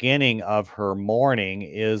 in the beginning of her morning,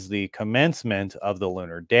 is the commencement of the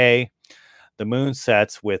lunar day. The moon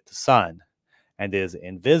sets with the sun and is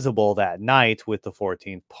invisible that night with the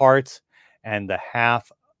 14 parts and the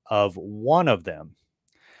half of one of them.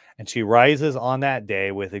 And she rises on that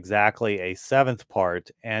day with exactly a seventh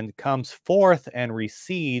part, and comes forth and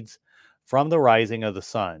recedes from the rising of the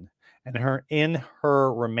sun. And in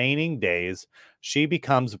her remaining days, she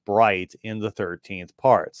becomes bright in the 13th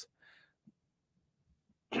parts.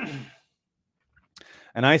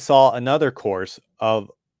 And I saw another course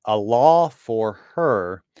of a law for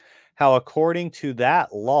her, how according to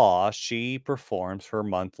that law she performs her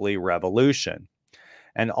monthly revolution.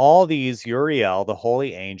 And all these Uriel, the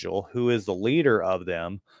holy angel, who is the leader of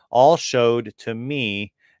them, all showed to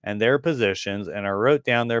me and their positions, and I wrote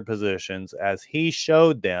down their positions as he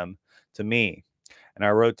showed them to me. And I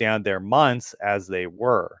wrote down their months as they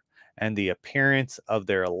were, and the appearance of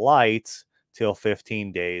their lights till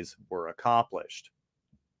 15 days were accomplished.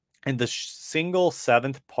 In the single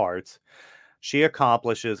seventh parts, she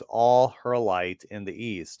accomplishes all her light in the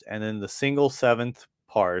east, and in the single seventh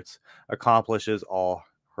parts accomplishes all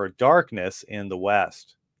her darkness in the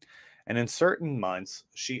west. And in certain months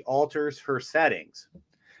she alters her settings,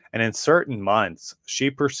 and in certain months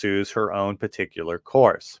she pursues her own particular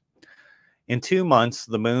course. In 2 months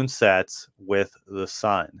the moon sets with the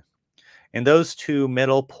sun. In those two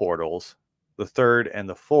middle portals, the third and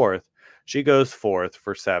the fourth, she goes forth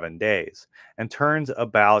for 7 days, and turns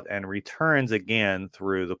about and returns again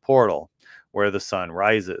through the portal, where the sun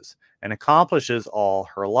rises, and accomplishes all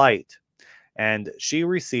her light. And she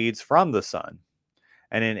recedes from the sun,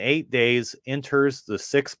 and in 8 days enters the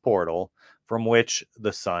sixth portal, from which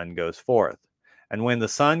the sun goes forth. And when the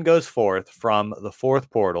sun goes forth from the fourth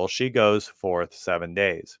portal, she goes forth 7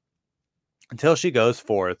 days, until she goes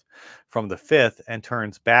forth from the fifth and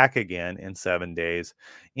turns back again in 7 days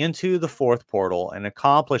into the fourth portal and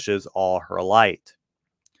accomplishes all her light.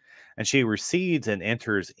 And she recedes and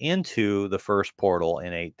enters into the first portal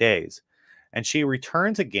in 8 days. And she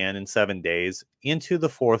returns again in 7 days into the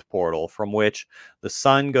fourth portal, from which the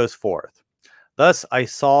sun goes forth. Thus I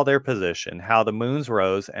saw their position, how the moons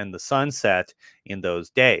rose and the sun set in those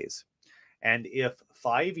days. And if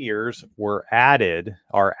 5 years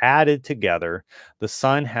are added together, the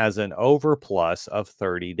sun has an overplus of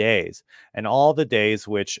 30 days, and all the days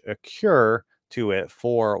which occur to it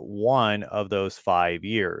for one of those 5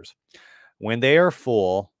 years, when they are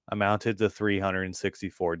full, amounted to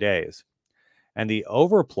 364 days. And the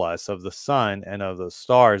overplus of the sun and of the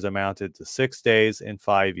stars amounted to 6 days in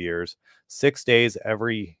 5 years. 6 days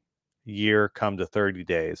every year come to 30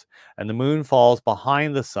 days. And the moon falls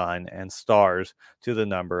behind the sun and stars to the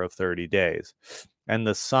number of 30 days. And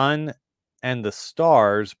the sun and the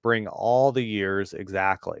stars bring all the years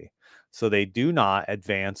exactly. So they do not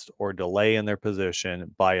advance or delay in their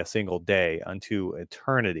position by a single day unto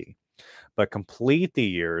eternity, but complete the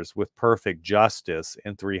years with perfect justice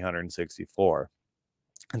in 364.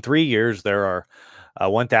 In 3 years, there are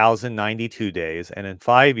 1,092 days, and in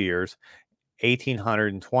 5 years,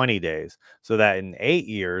 1,820 days. So that in 8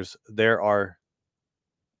 years, there are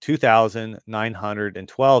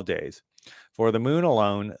 2,912 days. For the moon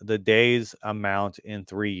alone, the days amount in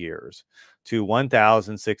 3 years to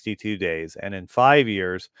 1,062 days, and in 5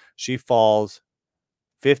 years, she falls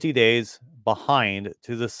 50 days behind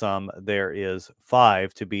to the sum. There is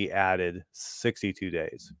 5 to be added, 62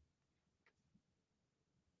 days.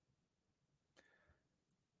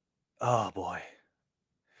 Oh boy.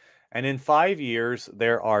 And in 5 years,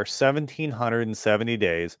 there are 1,770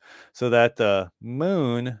 days, so that the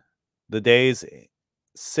moon, the days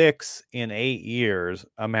 6 in 8 years,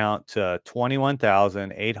 amount to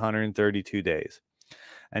 21,832 days.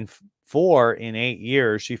 And 4 in 8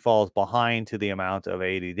 years, she falls behind to the amount of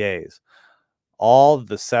 80 days. All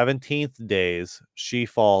the 17th days she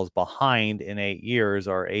falls behind in 8 years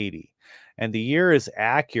are 80. And the year is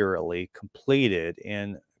accurately completed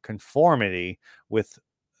in conformity with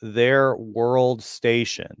their world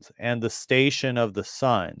stations and the station of the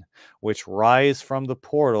sun, which rise from the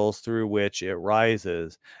portals through which it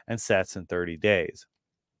rises and sets in 30 days.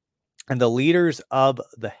 And the leaders of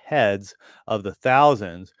the heads of the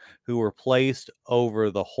thousands who were placed over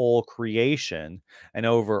the whole creation and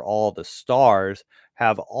over all the stars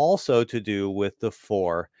have also to do with the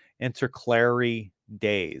 4 intercalary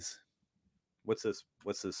days. What's this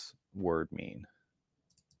word mean?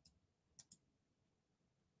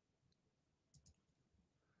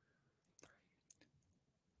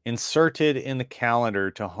 Inserted in the calendar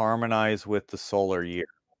to harmonize with the solar year.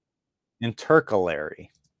 Intercalary.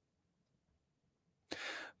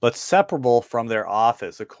 But separable from their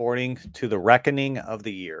office according to the reckoning of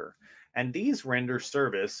the year. And these render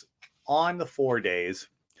service on the 4 days,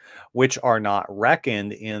 which are not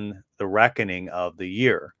reckoned in the reckoning of the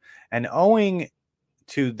year. And owing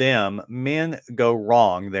to them, men go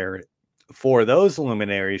wrong there. For those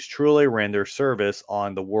luminaries truly render service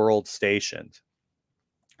on the world stations,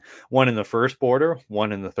 one in the first portal,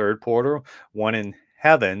 one in the third portal, one in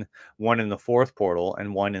heaven, one in the fourth portal,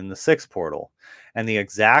 and one in the sixth portal. And the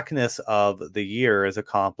exactness of the year is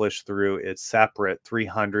accomplished through its separate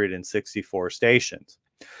 364 stations.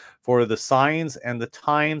 For the signs and the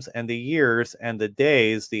times and the years and the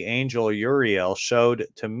days the angel Uriel showed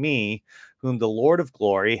to me, whom the Lord of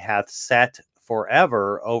glory hath set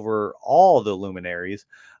forever over all the luminaries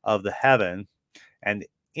of the heaven and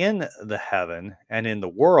in the heaven and in the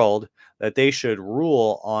world, that they should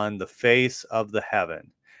rule on the face of the heaven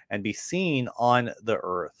and be seen on the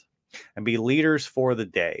earth, and be leaders for the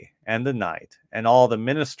day and the night, and all the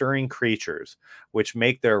ministering creatures which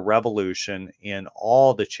make their revolution in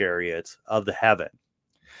all the chariots of the heaven.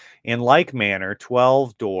 In like manner,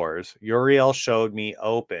 12 doors Uriel showed me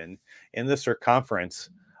open in the circumference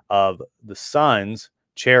of the sun's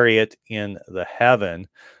chariot in the heaven,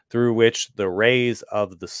 through which the rays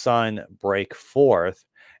of the sun break forth,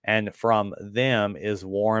 and from them is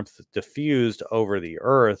warmth diffused over the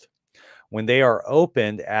earth, when they are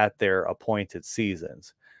opened at their appointed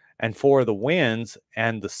seasons. And for the winds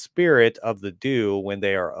and the spirit of the dew, when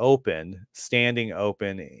they are opened, standing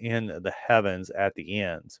open in the heavens at the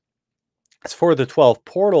ends. As for the 12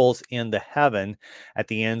 portals in the heaven at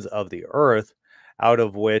the ends of the earth, out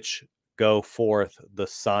of which go forth the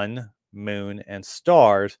sun, moon, and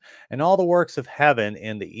stars, and all the works of heaven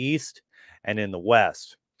in the east and in the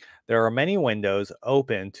west, there are many windows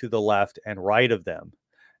open to the left and right of them.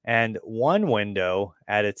 And one window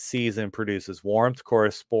at its season produces warmth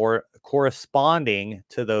corresponding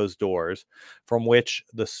to those doors, from which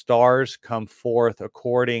the stars come forth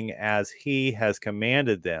according as he has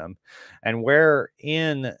commanded them, and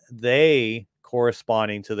wherein they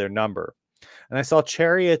corresponding to their number. And I saw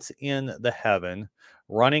chariots in the heaven,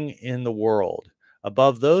 running in the world,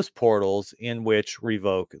 above those portals in which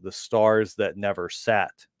revoke the stars that never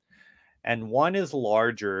set. And one is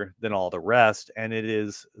larger than all the rest, and it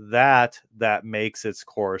is that makes its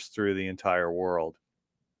course through the entire world.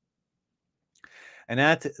 And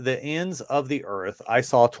at the ends of the earth, I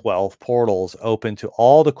saw 12 portals open to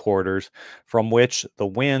all the quarters from which the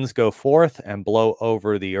winds go forth and blow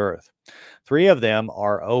over the earth. Three of them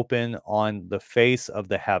are open on the face of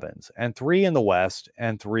the heavens, and three in the west,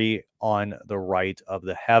 and three on the right of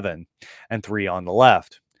the heaven, and three on the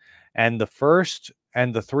left. And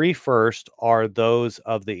the three first are those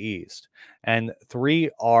of the east, and three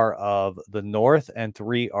are of the north, and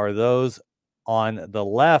three are those on the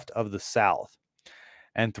left of the south,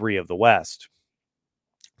 and three of the west.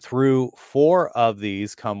 Through four of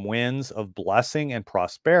these come winds of blessing and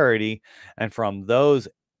prosperity, and from those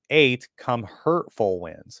eight come hurtful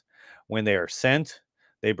winds. When they are sent,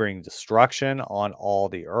 they bring destruction on all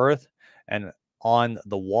the earth, and on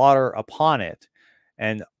the water upon it,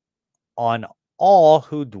 and on all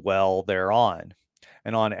who dwell thereon,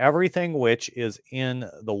 and on everything which is in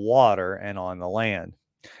the water and on the land.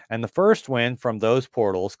 And the first wind from those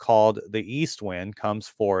portals, called the east wind, comes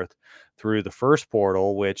forth through the first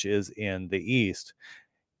portal which is in the east,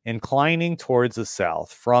 inclining towards the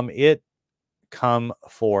south. From it come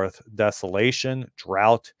forth desolation,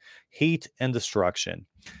 drought, heat, and destruction.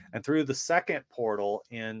 And through the second portal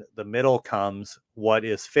in the middle comes what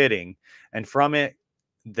is fitting, and from it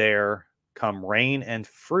there come rain and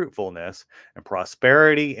fruitfulness, and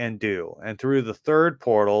prosperity and dew. And through the third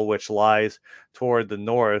portal, which lies toward the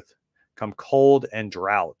north, come cold and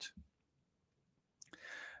drought.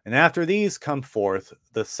 And after these come forth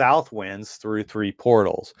the south winds through three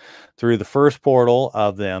portals. Through the first portal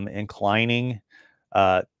of them, inclining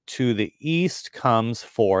to the east, comes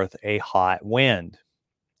forth a hot wind.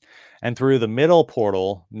 And through the middle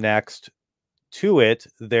portal next to it,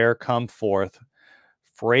 there come forth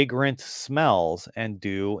fragrant smells, and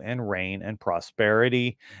dew, and rain, and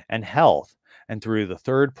prosperity, and health. And through the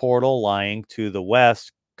third portal lying to the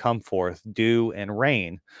west come forth dew and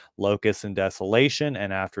rain, locusts and desolation.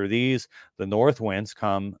 And after these, the north winds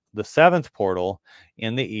come. The seventh portal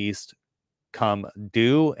in the east come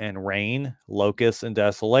dew and rain, locusts and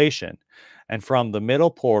desolation. And from the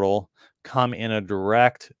middle portal come in a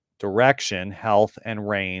direct direction health and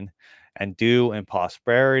rain, and dew and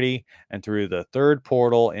prosperity. And through the third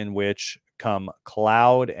portal, in which come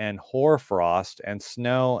cloud and hoarfrost, and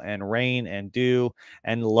snow and rain and dew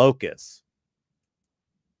and locusts.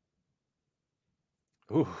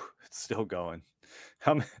 Ooh, it's still going.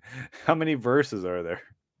 How, how many verses are there?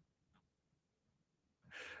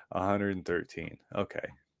 113. Okay.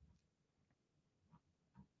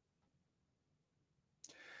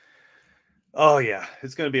 Oh, yeah.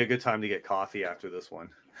 It's going to be a good time to get coffee after this one.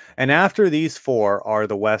 And after these four are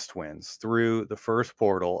the west winds. Through the first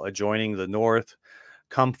portal, adjoining the north,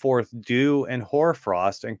 come forth dew and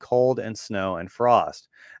hoarfrost, and cold and snow and frost.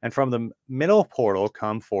 And from the middle portal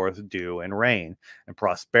come forth dew and rain, and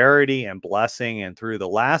prosperity and blessing. And through the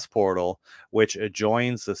last portal, which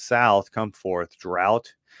adjoins the south, come forth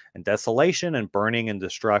drought and desolation, and burning and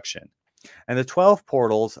destruction. And the 12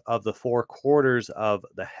 portals of the four quarters of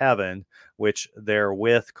the heaven, which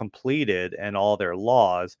therewith completed, and all their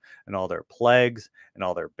laws, and all their plagues, and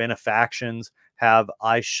all their benefactions, have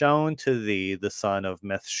I shown to thee, the son of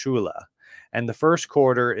Methshula. And the first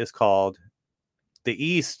quarter is called the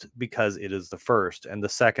east, because it is the first, and the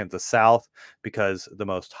second the south, because the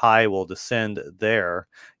Most High will descend there.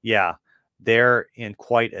 Yeah, there in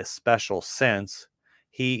quite a special sense.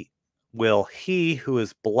 He who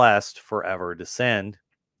is blessed forever descend.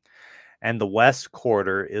 And the west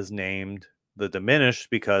quarter is named the diminished,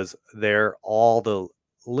 because there all the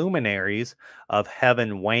luminaries of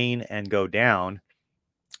heaven wane and go down.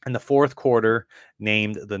 And the fourth quarter,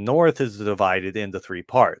 named the north, is divided into three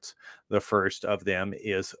parts. The first of them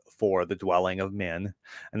is for the dwelling of men,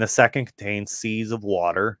 and the second contains seas of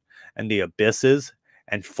water, and the abysses,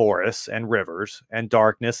 and forests, and rivers, and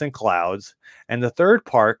darkness, and clouds. And the third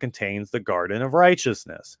part contains the garden of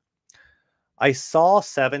righteousness. I saw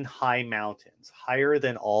 7 high mountains, higher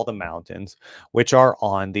than all the mountains which are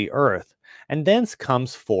on the earth, and thence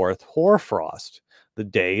comes forth hoarfrost. The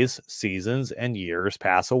days, seasons, and years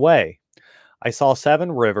pass away. I saw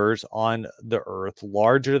 7 rivers on the earth,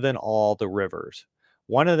 larger than all the rivers.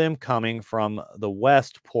 One of them coming from the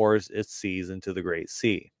west pours its seas into the great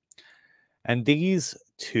sea. And these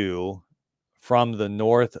two from the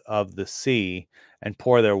north of the sea, and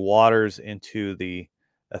pour their waters into the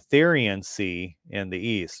Ethiopian Sea in the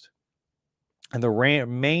east. And the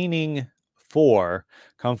remaining 4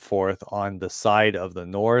 come forth on the side of the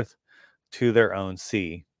north to their own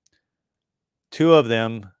sea, 2 of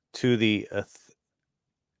them to the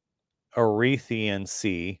Erythraean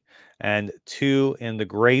Sea, and 2 in the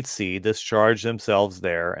Great Sea discharge themselves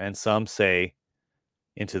there, and some say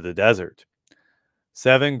into the desert.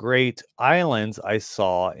 7 great islands I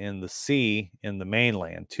saw in the sea in the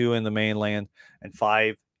mainland, 2 in the mainland, and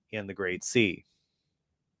 5 in the Great Sea.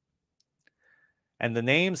 And the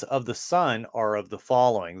names of the sun are of the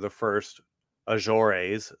following: the first,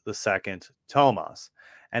 Azores; the second, Tomas.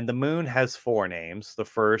 And the moon has 4 names. The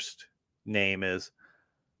first name is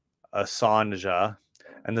Asanja,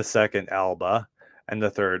 and the second, Alba, and the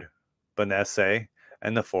third, Benesse,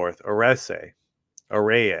 and the fourth, Araya.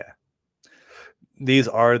 These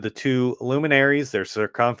are the 2 luminaries. Their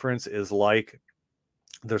circumference is like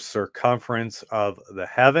the circumference of the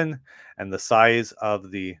heaven, and the size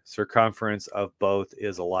of the circumference of both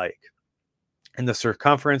is alike. In the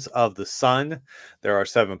circumference of the sun, there are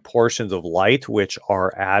 7 portions of light which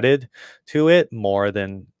are added to it, more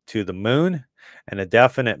than to the moon, and in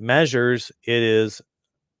definite measures it is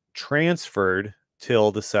transferred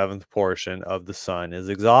till the 7th portion of the sun is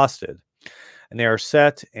exhausted. And they are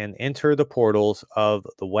set and enter the portals of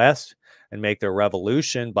the west and make their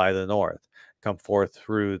revolution by the north, come forth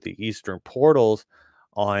through the eastern portals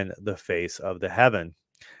on the face of the heaven.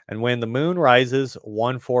 And when the moon rises,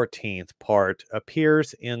 1/14 part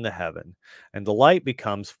appears in the heaven, and the light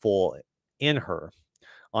becomes full in her.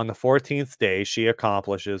 On the 14th day she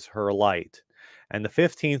accomplishes her light, and the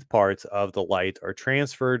 15th parts of the light are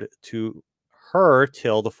transferred to her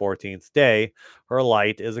till the 14th day. Her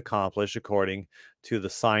light is accomplished according to the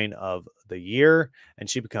sign of the year, and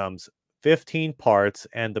she becomes 15 parts,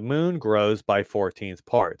 and the moon grows by 14th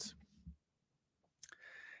parts.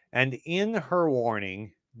 And in her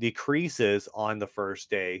warning decreases on the first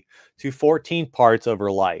day to 14 parts of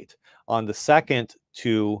her light, on the second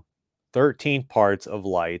to 13 parts of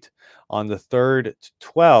light, on the third to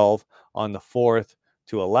 12, on the fourth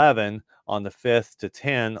to 11, on the fifth to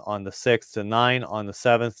 10, on the sixth to 9, on the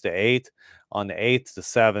seventh to 8, on the eighth to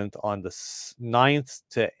 7th, on the ninth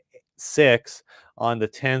to 6, on the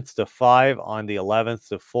 10th to 5, on the 11th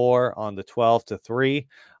to 4, on the 12th to 3,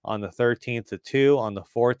 on the 13th to 2, on the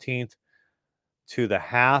 14th to the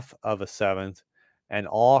half of a seventh, and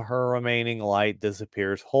all her remaining light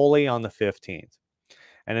disappears wholly on the 15th.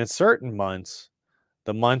 And in certain months,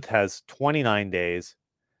 the month has 29 days,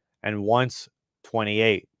 and once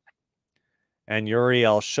 28. And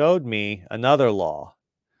Uriel showed me another law,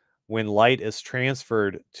 when light is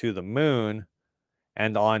transferred to the moon,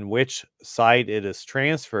 and on which side it is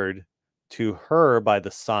transferred to her by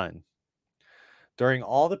the sun. During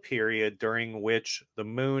all the period during which the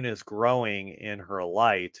moon is growing in her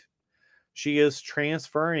light, she is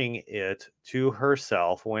transferring it to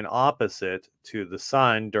herself when opposite to the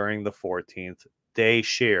sun during the 14th day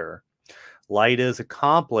shear. Light is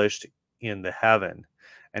accomplished in the heaven,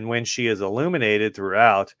 and when she is illuminated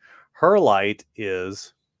throughout, her light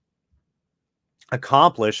is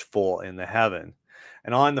accomplished full in the heaven.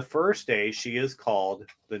 And on the first day she is called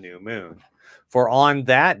the new moon, for on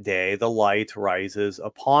that day the light rises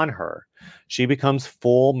upon her. She becomes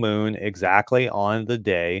full moon exactly on the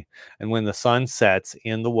day, and when the sun sets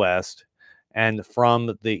in the west, and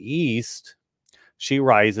from the east she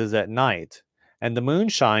rises at night, and the moon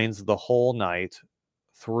shines the whole night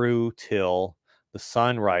through till the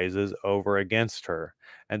sun rises over against her,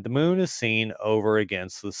 and the moon is seen over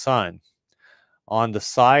against the sun. On the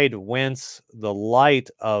side whence the light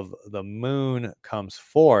of the moon comes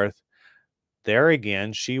forth, there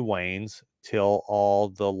again she wanes till all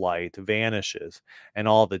the light vanishes, and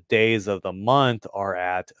all the days of the month are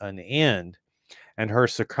at an end, and her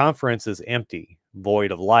circumference is empty,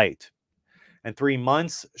 void of light. And 3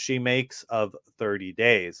 months she makes of 30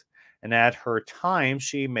 days, and at her time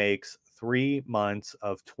she makes 3 months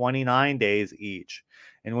of 29 days each,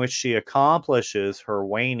 in which she accomplishes her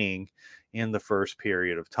waning in the first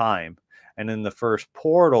period of time, and in the first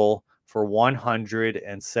portal for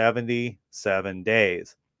 177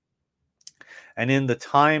 days. And in the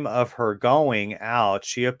time of her going out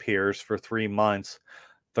she appears for 3 months,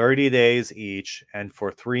 30 days each, and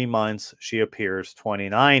for 3 months she appears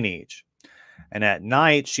 29 each. And at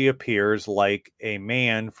night she appears like a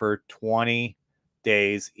man for 20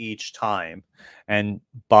 days each time. And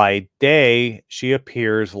by day she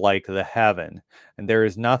appears like the heaven, and there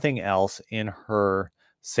is nothing else in her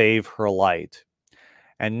save her light.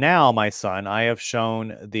 And now, my son, I have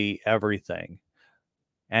shown thee everything,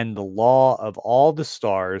 and the law of all the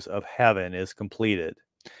stars of heaven is completed.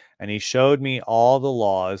 And he showed me all the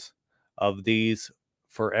laws of these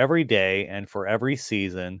for every day and for every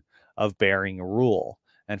season of bearing rule,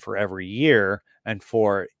 and for every year, and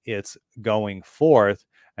for its going forth,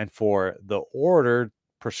 and for the order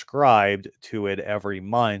prescribed to it every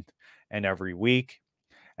month and every week,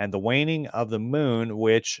 and the waning of the moon,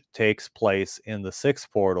 which takes place in the sixth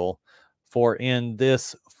portal. For in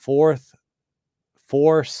this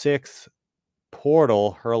sixth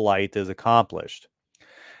portal, her light is accomplished.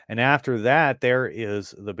 And after that, there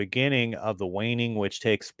is the beginning of the waning, which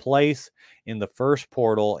takes place in the first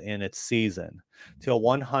portal in its season, till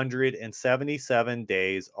 177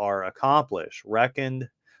 days are accomplished, reckoned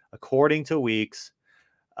according to weeks,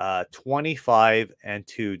 25 and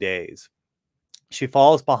 2 days. She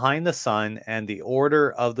falls behind the sun and the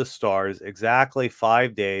order of the stars exactly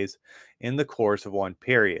 5 days in the course of one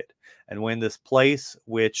period. And when this place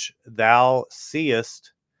which thou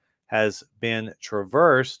seest has been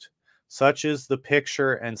traversed, such is the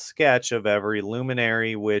picture and sketch of every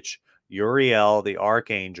luminary which Uriel the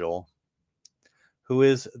archangel, who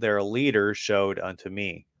is their leader, showed unto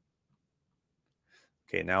me.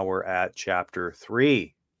 Okay, now we're at chapter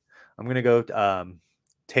 3. I'm going to go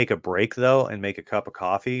take a break, though, and make a cup of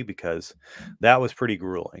coffee because that was pretty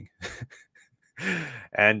grueling.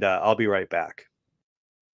 And I'll be right back.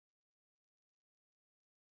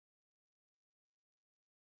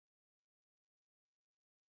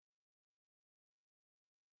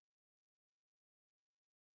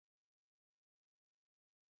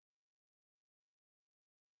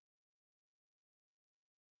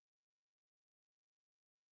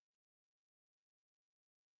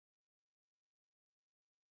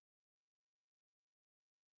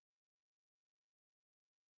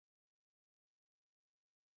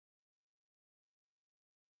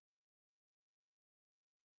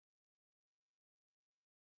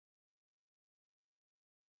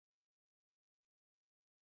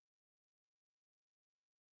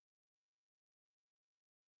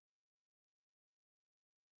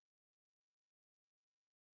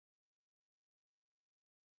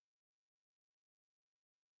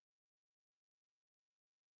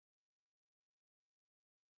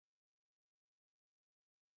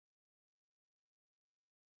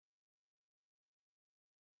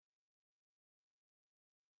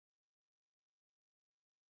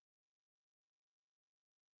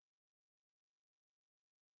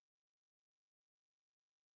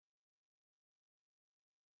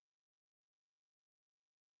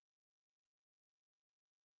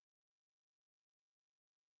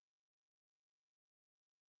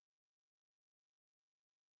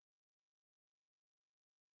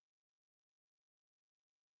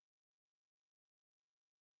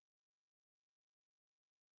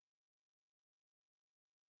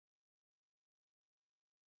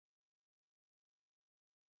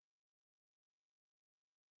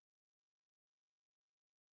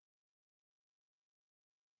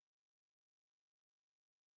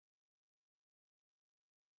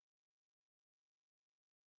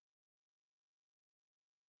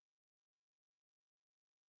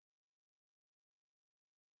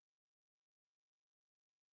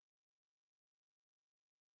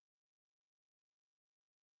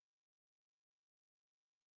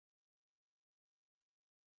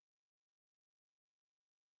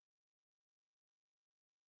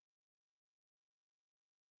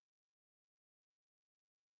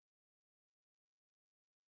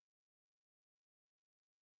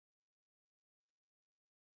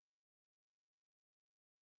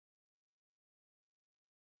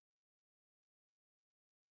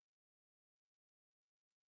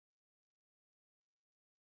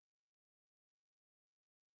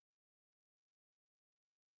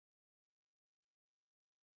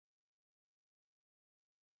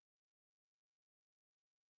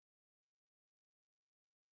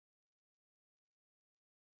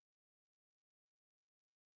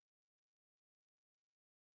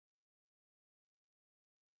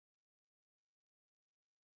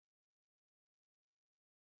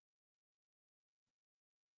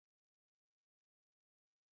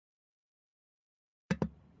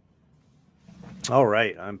 All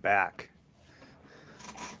right, I'm back.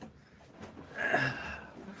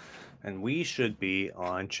 And we should be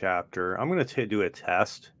on chapter. I'm going to do a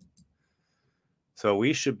test. So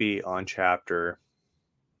we should be on chapter.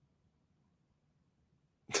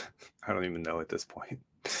 I don't even know at this point.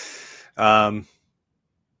 I'm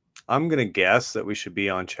going to guess that we should be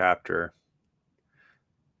on chapter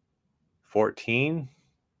 14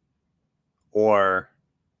 or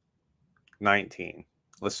 19.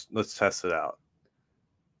 Let's test it out.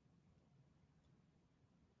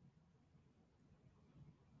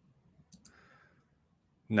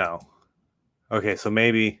 No. Okay, so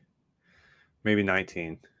maybe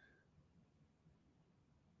 19.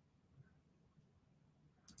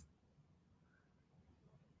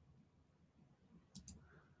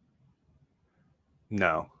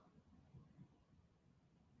 No.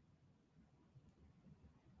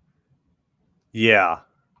 Yeah.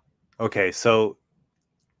 Okay. So,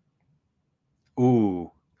 ooh.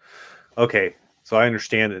 Okay. So I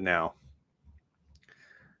understand it now.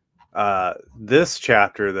 This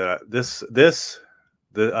chapter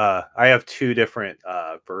that I have two different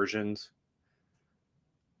versions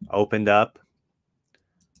opened up.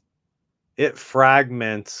 It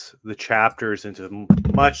fragments the chapters into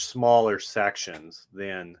much smaller sections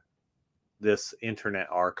than this Internet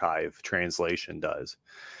Archive translation does.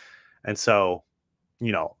 And so,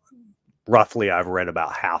 you know, roughly I've read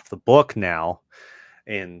about half the book now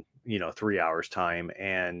in, 3 hours time.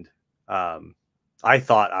 And I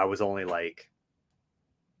thought I was only like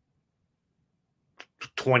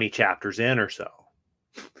 20 chapters in or so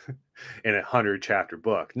in 100 chapter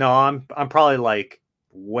book. No, I'm probably like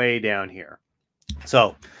way down here.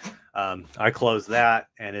 So I closed that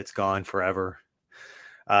and it's gone forever.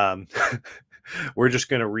 Um, we're just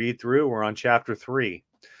going to read through. We're on chapter 3.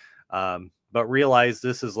 But realize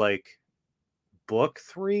this is like book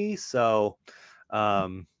 3. So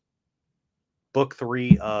book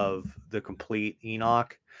 3 of the complete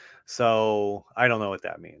Enoch. So I don't know what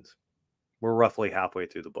that means. We're roughly halfway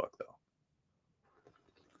through the book, though.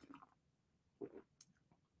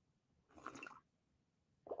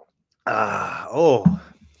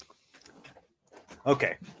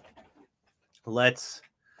 Okay. Let's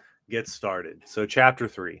get started. So, chapter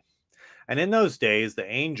 3. And in those days, the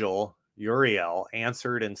angel Uriel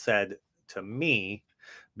answered and said to me,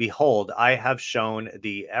 Behold, I have shown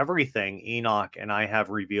thee everything, Enoch, and I have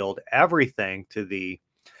revealed everything to thee,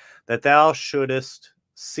 that thou shouldest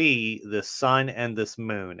see the sun and this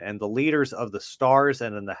moon, and the leaders of the stars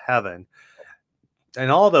and in the heaven, and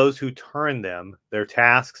all those who turn them, their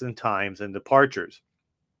tasks and times and departures.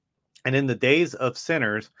 And in the days of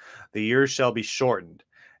sinners, the years shall be shortened,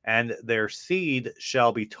 and their seed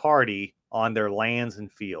shall be tardy on their lands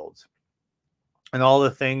and fields. And all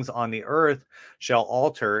the things on the earth shall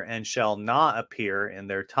alter and shall not appear in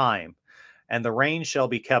their time. And the rain shall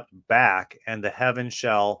be kept back, and the heaven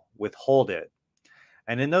shall withhold it.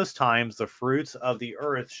 And in those times the fruits of the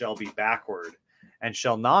earth shall be backward, and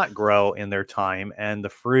shall not grow in their time, and the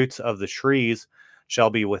fruits of the trees shall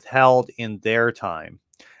be withheld in their time.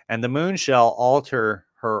 And the moon shall alter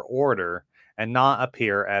her order, and not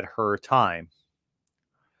appear at her time.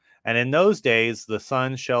 And in those days the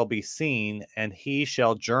sun shall be seen, and he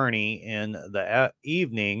shall journey in the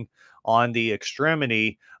evening on the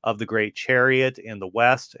extremity of the great chariot in the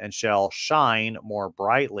west, and shall shine more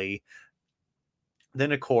brightly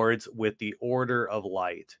than accords with the order of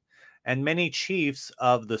light. And many chiefs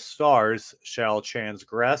of the stars shall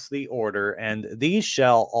transgress the order, and these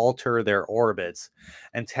shall alter their orbits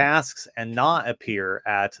and tasks, and not appear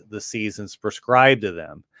at the seasons prescribed to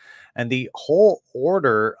them. And the whole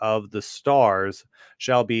order of the stars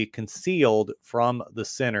shall be concealed from the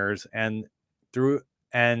sinners, and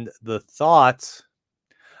the thoughts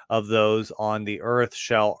of those on the earth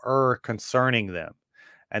shall err concerning them,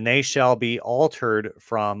 and they shall be altered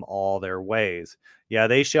from all their ways. Yeah,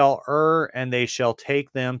 they shall err, and they shall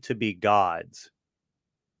take them to be gods.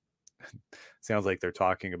 Sounds like they're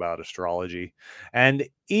talking about astrology. And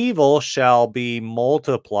evil shall be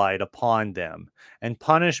multiplied upon them, and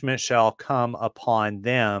punishment shall come upon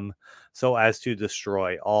them, so as to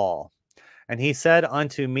destroy all. And he said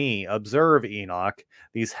unto me, Observe, Enoch,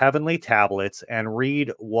 these heavenly tablets, and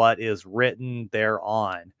read what is written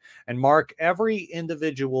thereon, and mark every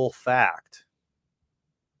individual fact.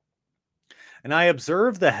 And I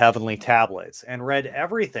observed the heavenly tablets, and read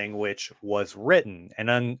everything which was written,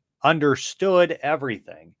 and understood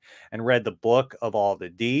everything, and read the book of all the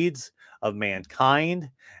deeds of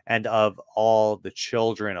mankind, and of all the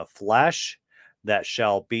children of flesh that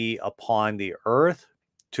shall be upon the earth,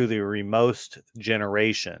 to the remote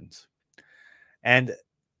generations. And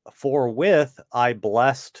forthwith I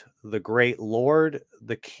blessed the great Lord,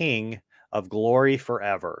 the King of glory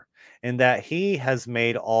forever, in that he has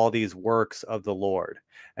made all these works of the Lord.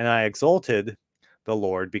 And I exalted the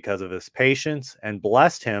Lord because of his patience, and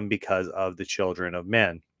blessed him because of the children of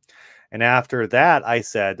men. And after that I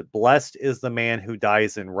said, Blessed is the man who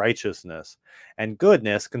dies in righteousness and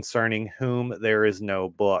goodness, concerning whom there is no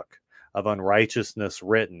book of unrighteousness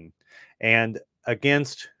written, and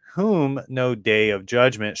against whom no day of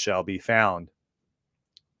judgment shall be found.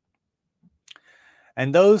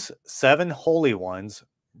 And those 7 holy ones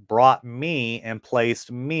brought me and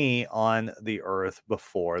placed me on the earth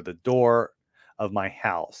before the door of my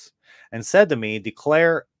house, and said to me,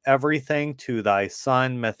 Declare everything to thy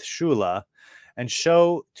son Methshula, and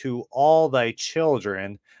show to all thy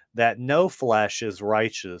children that no flesh is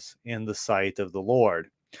righteous in the sight of the Lord,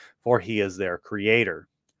 for he is their creator.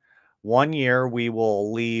 1 year we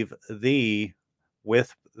will leave thee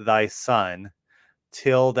with thy son,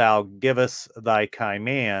 till thou givest thy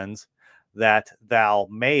commands, that thou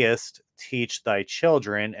mayest teach thy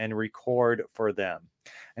children and record for them,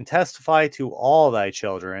 and testify to all thy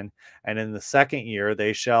children. And in the 2nd year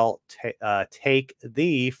they shall take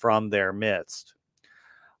thee from their midst.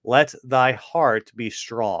 Let thy heart be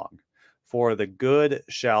strong, for the good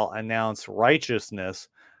shall announce righteousness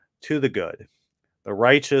to the good. The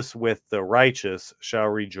righteous with the righteous shall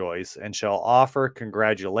rejoice, and shall offer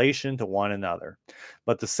congratulation to one another.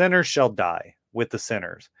 But the sinners shall die with the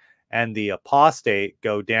sinners, and the apostate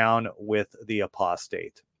go down with the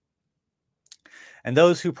apostate. And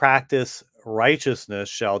those who practice righteousness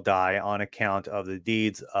shall die on account of the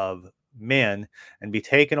deeds of men, and be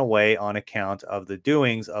taken away on account of the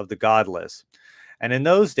doings of the godless. And in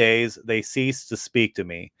those days they ceased to speak to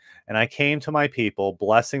me, and I came to my people,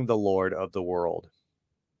 blessing the Lord of the world.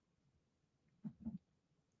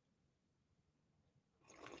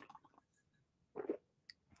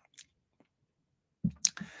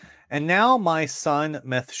 And now, my son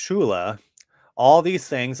Methshua, all these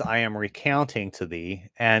things I am recounting to thee,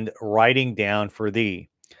 and writing down for thee.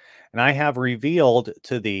 And I have revealed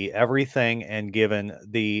to thee everything, and given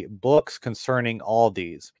thee books concerning all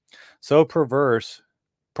these. So preserve,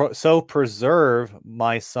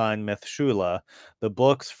 my son Methshua, the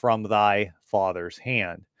books from thy father's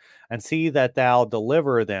hand, and see that thou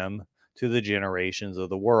deliver them to the generations of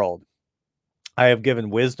the world. I have given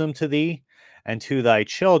wisdom to thee, and to thy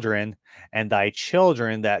children, and thy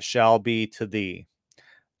children that shall be to thee,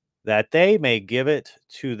 that they may give it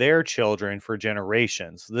to their children for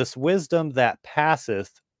generations, this wisdom that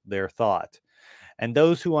passeth their thought. And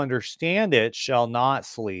those who understand it shall not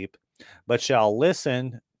sleep, but shall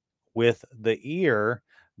listen with the ear,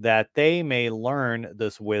 that they may learn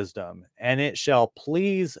this wisdom. And it shall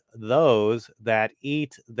please those that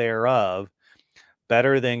eat thereof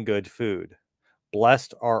better than good food.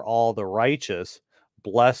 Blessed are all the righteous.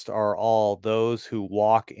 Blessed are all those who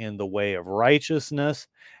walk in the way of righteousness,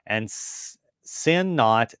 and sin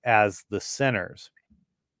not as the sinners.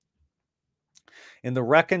 In the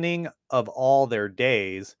reckoning of all their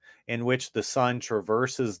days, in which the sun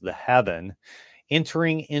traverses the heaven,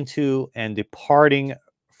 entering into and departing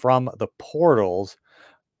from the portals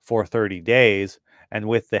for 30 days, and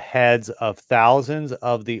with the heads of thousands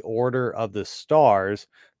of the order of the stars,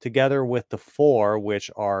 together with the four which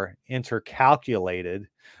are intercalculated,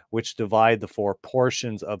 which divide the four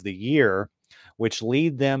portions of the year, which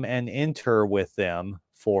lead them and enter with them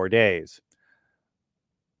 4 days.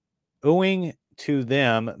 Owing to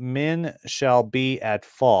them, men shall be at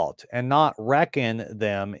fault, and not reckon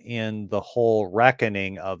them in the whole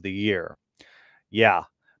reckoning of the year. Yeah,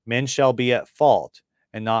 men shall be at fault,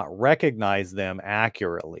 and not recognize them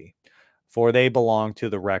accurately, for they belong to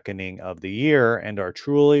the reckoning of the year, and are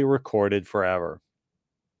truly recorded forever.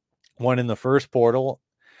 One in the first portal,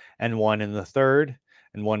 and one in the third,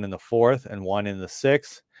 and one in the fourth, and one in the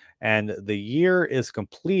sixth. And the year is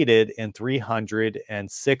completed in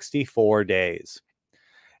 364 days.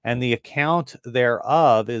 And the account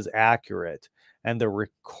thereof is accurate, and the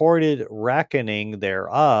recorded reckoning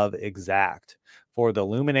thereof exact. For the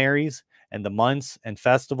luminaries, and the months, and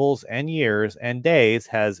festivals, and years, and days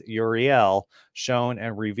has Uriel shown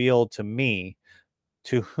and revealed to me,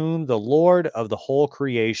 to whom the Lord of the whole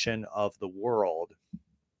creation of the world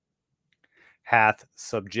hath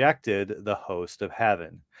subjected the host of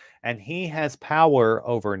heaven. And he has power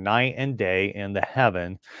over night and day in the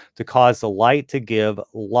heaven, to cause the light to give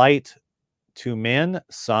light to men,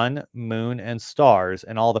 sun, moon, and stars,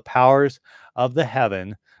 and all the powers of the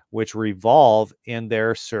heaven, which revolve in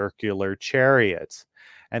their circular chariots.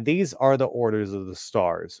 And these are the orders of the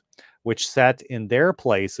stars, which set in their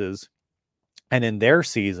places, and in their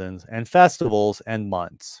seasons, and festivals, and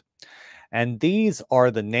months. And these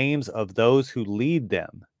are the names of those who lead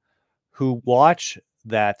them, who watch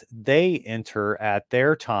that they enter at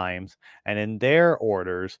their times, and in their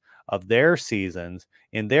orders of their seasons,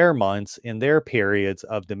 in their months, in their periods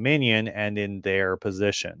of dominion, and in their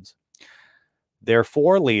positions. Their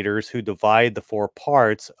 4 leaders who divide the 4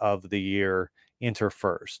 parts of the year enter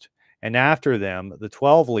first, and after them the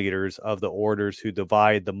 12 leaders of the orders who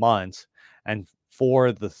divide the months, and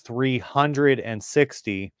for the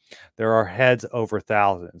 360 there are heads over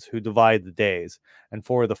thousands who divide the days, and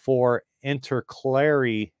for the 4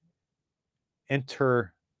 intercalary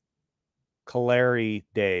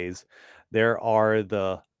days there are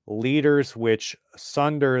the leaders which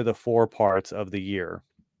sunder the 4 parts of the year.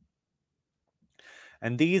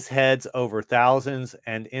 And these heads over thousands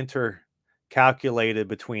and intercalculated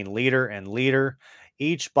between leader and leader,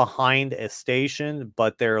 each behind a station,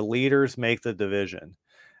 but their leaders make the division.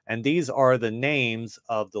 And these are the names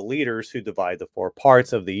of the leaders who divide the 4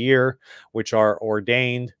 parts of the year, which are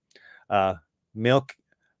ordained: Milk,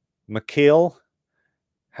 Makil,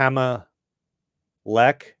 Hamalek,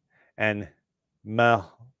 and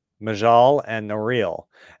Majal, and Naril.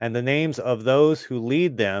 And the names of those who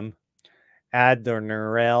lead them: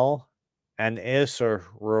 Adonarel, and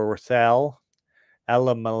Isarosel,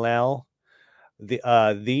 Elamalel.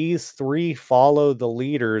 These 3 follow the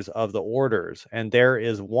leaders of the orders, and there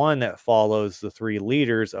is one that follows the 3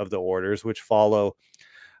 leaders of the orders, which follow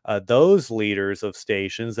those leaders of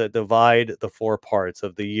stations that divide the 4 parts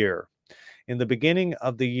of the year. In the beginning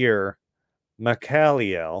of the year,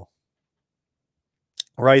 Machaliel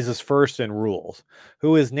rises first and rules,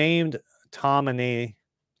 who is named Ptolemy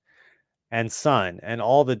and son, and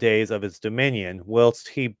all the days of his dominion, whilst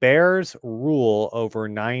he bears rule over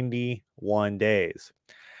 91 days.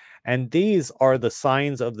 And these are the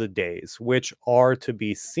signs of the days which are to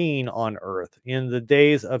be seen on earth in the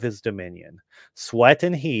days of his dominion: sweat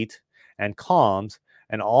and heat, and calms,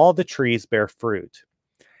 and all the trees bear fruit.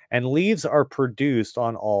 And leaves are produced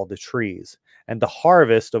on all the trees, and the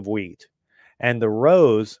harvest of wheat, and the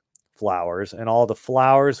rose flowers, and all the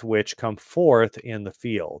flowers which come forth in the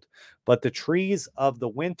field. But the trees of the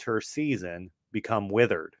winter season become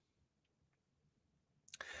withered.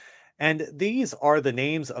 And these are the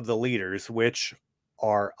names of the leaders which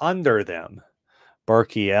are under them: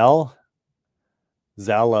 Barkiel,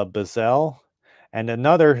 Zalabazel, and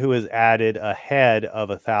another who is added ahead of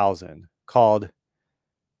 1,000, called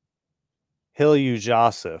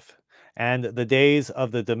Hiljoseph. And the days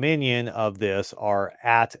of the dominion of this are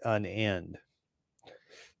at an end.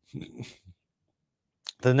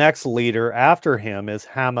 The next leader after him is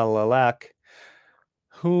Hamalek,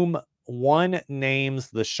 whom one names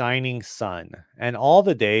the shining sun, and all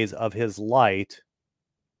the days of his light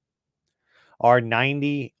are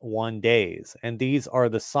 91 days, and these are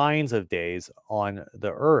the signs of days on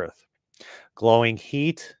the earth: glowing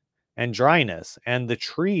heat and dryness, and the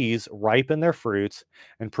trees ripen their fruits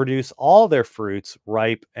and produce all their fruits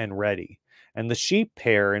ripe and ready, and the sheep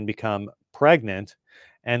pair and become pregnant,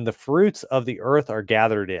 and the fruits of the earth are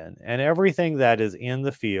gathered in, and everything that is in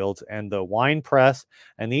the fields, and the winepress,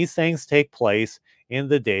 and these things take place in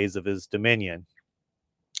the days of his dominion.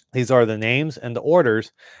 These are the names and the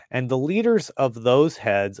orders and the leaders of those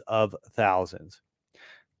heads of thousands: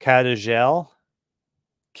 Kadajel,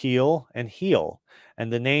 Keel, and Heel,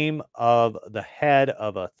 and the name of the head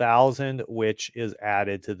of 1,000 which is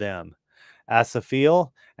added to them: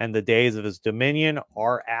 Asaphiel, and the days of his dominion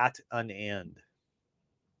are at an end.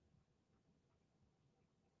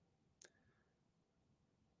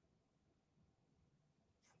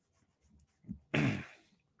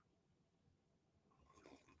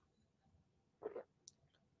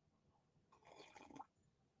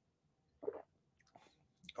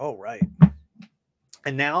 Oh, right.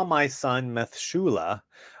 And now, my son Methshula,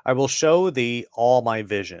 I will show thee all my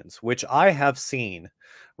visions, which I have seen,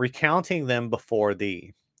 recounting them before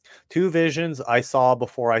thee. 2 visions I saw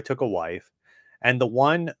before I took a wife, and the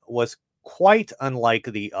one was quite unlike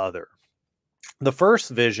the other. The first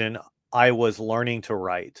vision I was learning to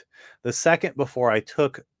write. The second, before I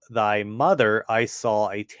took thy mother, I saw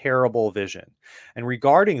a terrible vision, and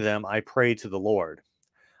regarding them I prayed to the Lord.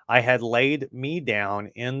 I had laid me down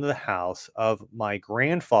in the house of my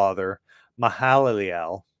grandfather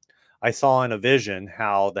Mahalalel. I saw in a vision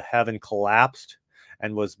how the heaven collapsed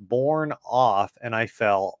and was borne off, and I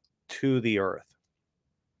fell to the earth.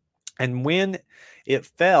 And when it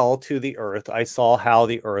fell to the earth, I saw how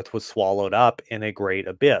the earth was swallowed up in a great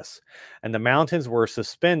abyss, and the mountains were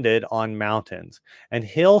suspended on mountains, and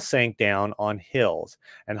hills sank down on hills,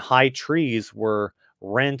 and high trees were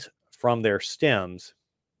rent from their stems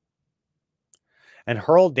and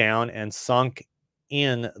hurled down and sunk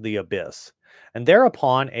in the abyss. And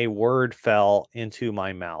thereupon a word fell into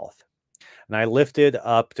my mouth. And I lifted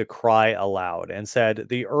up to cry aloud and said,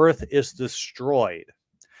 the earth is destroyed.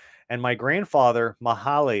 And my grandfather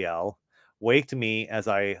Mahalalel waked me as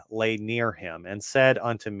I lay near him, and said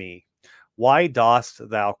unto me, why dost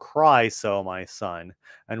thou cry so, my son?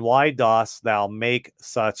 And why dost thou make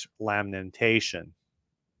such lamentation?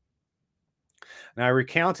 And I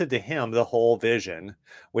recounted to him the whole vision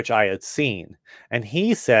which I had seen. And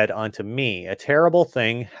he said unto me, a terrible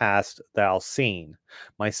thing hast thou seen,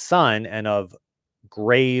 my son, and of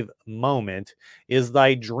grave moment is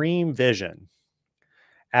thy dream vision.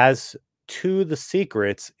 As to the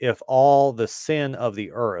secrets, if all the sin of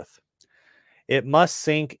the earth, It must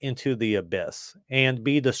sink into the abyss and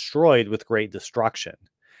be destroyed with great destruction.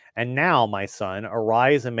 And now, my son,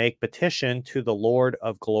 arise and make petition to the Lord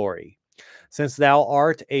of glory, since thou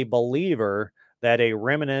art a believer, that a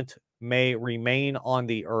remnant may remain on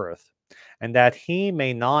the earth, and that he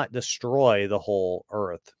may not destroy the whole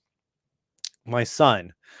earth. My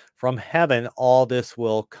son, from heaven all this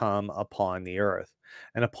will come upon the earth,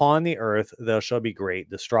 and upon the earth there shall be great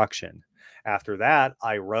destruction. After that,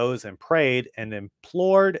 I rose and prayed and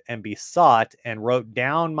implored and besought and wrote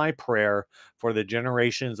down my prayer for the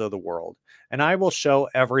generations of the world. And I will show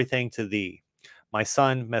everything to thee, my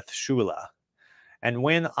son Methshulah. And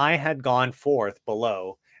when I had gone forth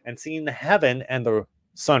below and seen the heaven and the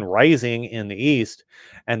sun rising in the east,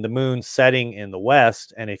 and the moon setting in the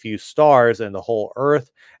west, and a few stars, and the whole earth,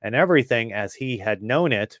 and everything as he had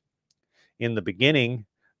known it in the beginning,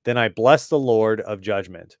 then I blessed the Lord of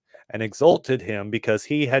judgment, and exalted him, because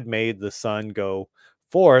he had made the sun go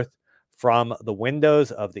forth from the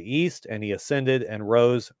windows of the east, and he ascended and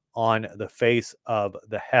rose on the face of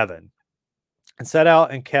the heaven, and set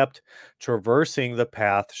out and kept traversing the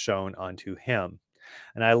path shown unto him.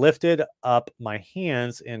 And I lifted up my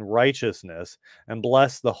hands in righteousness, and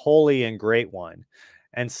blessed the Holy and Great One,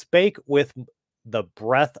 and spake with the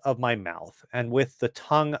breath of my mouth, and with the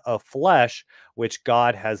tongue of flesh, which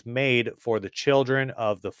God has made for the children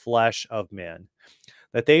of the flesh of men,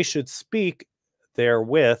 that they should speak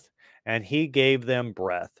therewith. And he gave them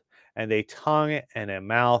breath, and a tongue and a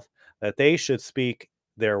mouth, that they should speak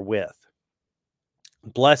therewith.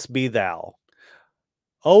 Blessed be thou,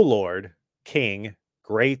 O Lord, King,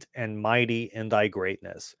 great and mighty in thy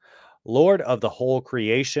greatness, Lord of the whole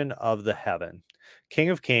creation of the heaven, King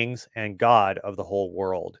of kings and God of the whole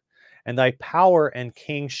world. And thy power and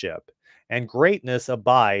kingship and greatness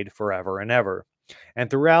abide forever and ever. And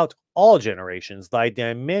throughout all generations, thy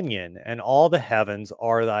dominion and all the heavens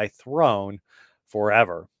are thy throne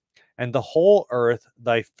forever, and the whole earth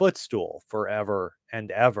thy footstool forever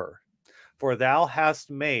and ever. For thou hast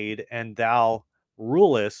made, and thou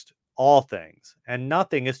rulest all things, and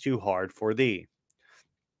nothing is too hard for thee.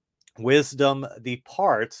 Wisdom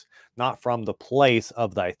departs not from the place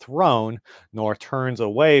of thy throne, nor turns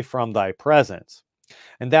away from thy presence.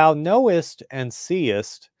 And thou knowest and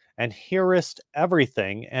seest and hearest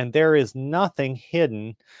everything, and there is nothing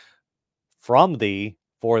hidden from thee,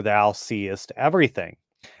 for thou seest everything.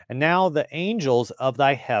 And now the angels of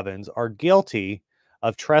thy heavens are guilty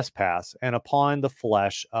of trespass, and upon the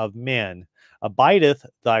flesh of men abideth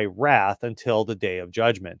thy wrath until the day of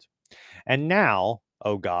judgment. And now,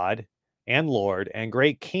 O God, and Lord, and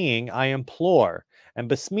great King, I implore and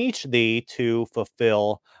beseech thee to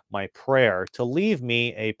fulfill my prayer, to leave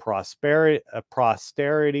me a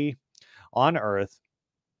posterity on earth,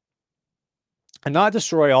 and not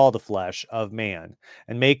destroy all the flesh of man,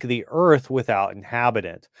 and make the earth without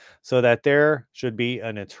inhabitant, so that there should be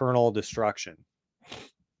an eternal destruction.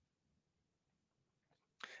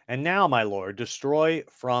 And now, my Lord, destroy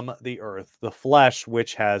from the earth the flesh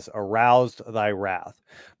which has aroused thy wrath,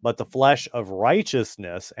 but the flesh of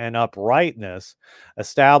righteousness and uprightness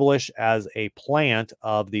establish as a plant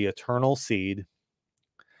of the eternal seed.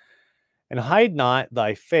 And hide not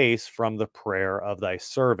thy face from the prayer of thy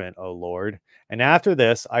servant, O Lord. And after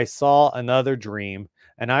this I saw another dream,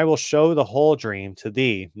 and I will show the whole dream to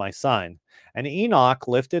thee, my son. And Enoch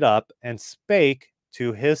lifted up and spake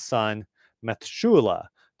to his son Methshulah,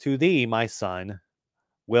 to thee, my son,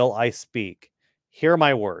 will I speak. Hear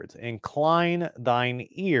my words. Incline thine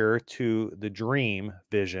ear to the dream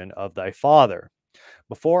vision of thy father.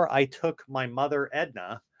 Before I took my mother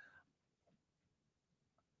Edna,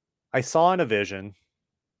 I saw in a vision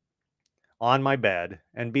on my bed,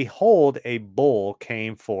 and behold, a bull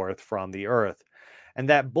came forth from the earth. And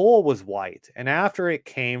that bull was white, and after it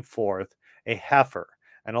came forth a heifer,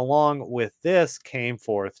 and along with this came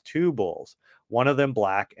forth two bulls, one of them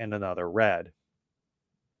black and another red.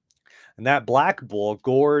 And that black bull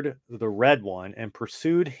gored the red one and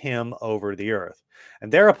pursued him over the earth.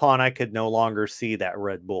 And thereupon I could no longer see that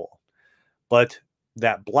red bull. But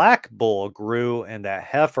that black bull grew, and that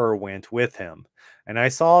heifer went with him. And I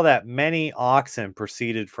saw that many oxen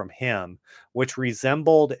proceeded from him, which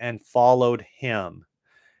resembled and followed him.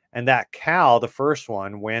 And that cow, the first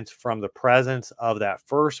one, went from the presence of that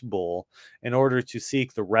first bull in order to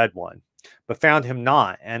seek the red one, but found him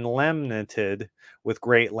not, and lamented with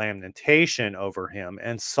great lamentation over him,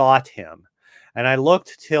 and sought him. And I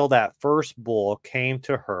looked till that first bull came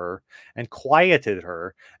to her and quieted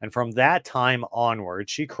her, and from that time onward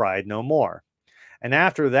she cried no more. And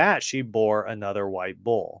after that she bore another white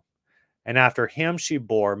bull, and after him she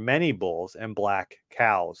bore many bulls and black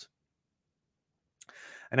cows.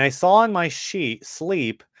 And I saw in my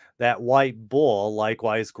sleep that white bull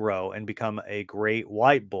likewise grow and become a great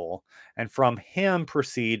white bull, and from him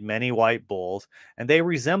proceed many white bulls, and they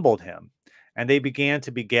resembled him. And they began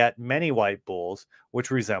to beget many white bulls,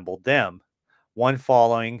 which resembled them, one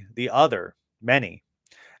following the other, many.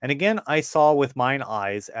 And again I saw with mine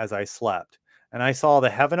eyes as I slept, and I saw the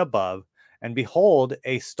heaven above, and behold,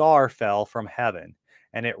 a star fell from heaven,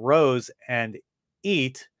 and it rose and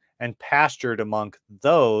eat and pastured among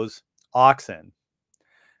those oxen.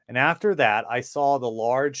 And after that I saw the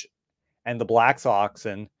large and the black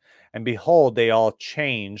oxen, and behold, they all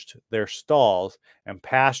changed their stalls and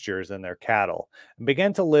pastures and their cattle, and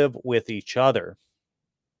began to live with each other.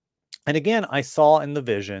 And again I saw in the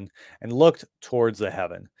vision and looked towards the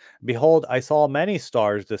heaven. Behold, I saw many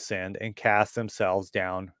stars descend and cast themselves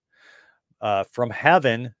down from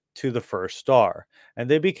heaven to the first star. And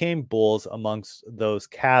they became bulls amongst those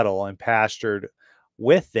cattle and pastured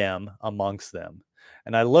with them amongst them.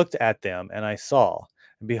 And I looked at them and I saw,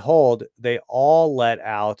 and behold, they all let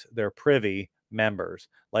out their privy members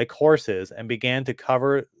like horses and began to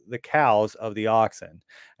cover the cows of the oxen.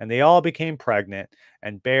 And they all became pregnant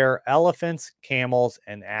and bare elephants, camels,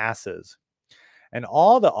 and asses. And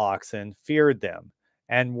all the oxen feared them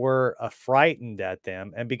and were affrighted at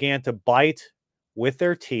them and began to bite with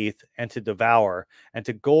their teeth and to devour and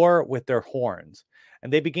to gore with their horns.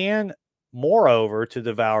 And they began moreover to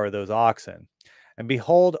devour those oxen. And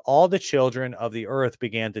behold, all the children of the earth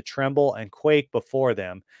began to tremble and quake before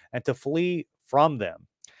them and to flee from them.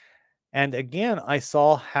 And again, I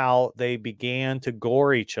saw how they began to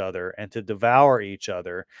gore each other and to devour each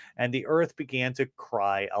other, and the earth began to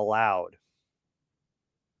cry aloud.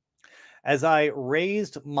 As I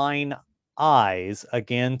raised mine eyes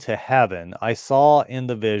again to heaven, I saw in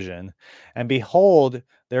the vision, and behold,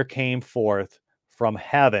 there came forth from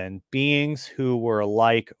heaven beings who were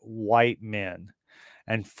like white men,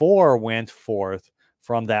 and four went forth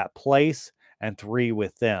from that place, and three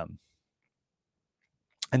with them.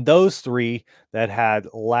 And those three that had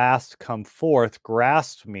last come forth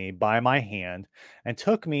grasped me by my hand and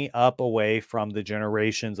took me up away from the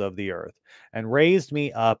generations of the earth, and raised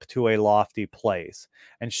me up to a lofty place,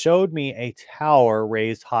 and showed me a tower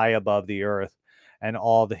raised high above the earth, and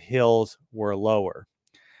all the hills were lower.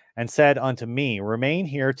 And said unto me, Remain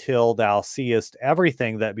here till thou seest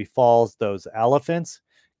everything that befalls those elephants,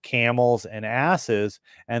 camels, and asses,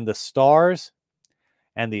 and the stars,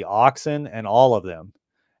 and the oxen, and all of them.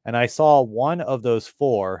 And I saw one of those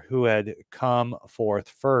four who had come forth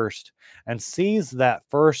first, and seized that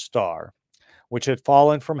first star, which had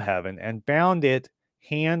fallen from heaven, and bound it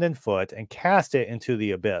hand and foot, and cast it into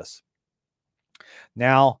the abyss.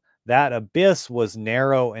 Now that abyss was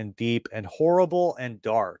narrow and deep, and horrible and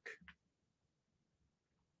dark.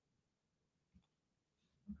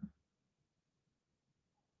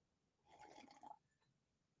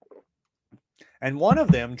 And one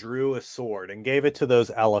of them drew a sword, and gave it to those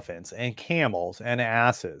elephants, and camels, and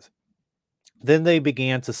asses. Then they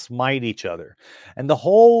began to smite each other, and the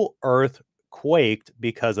whole earth quaked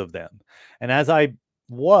because of them. And as I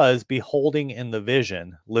was beholding in the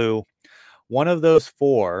vision, Lu, one of those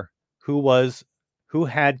four who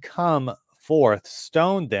had come forth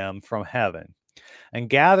stoned them from heaven, and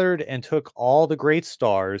gathered and took all the great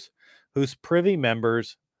stars, whose privy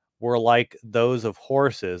members were like those of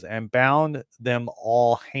horses, and bound them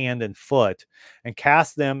all hand and foot, and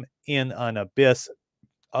cast them in an abyss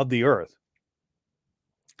of the earth.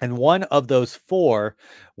 And one of those four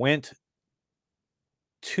went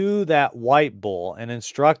to that white bull and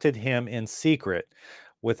instructed him in secret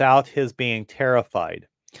without his being terrified.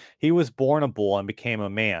 He was born a bull and became a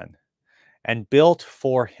man, and built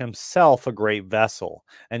for himself a great vessel,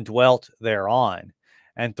 and dwelt thereon.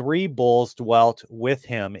 And three bulls dwelt with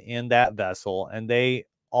him in that vessel, and they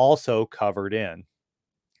also covered in.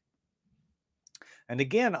 And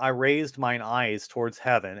again I raised mine eyes towards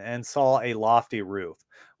heaven, and saw a lofty roof,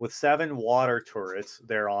 with seven water turrets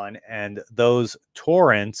thereon, and those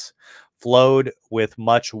torrents flowed with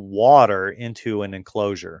much water into an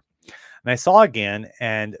enclosure. And I saw again,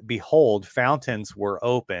 and behold, fountains were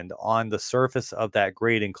opened on the surface of that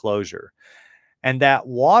great enclosure. And that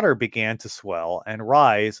water began to swell and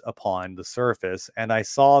rise upon the surface, and I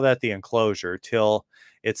saw that the enclosure, till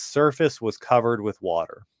its surface was covered with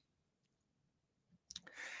water.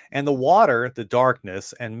 And the water, the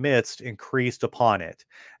darkness, and mist increased upon it.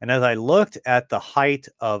 And as I looked at the height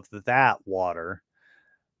of that water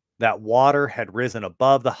had risen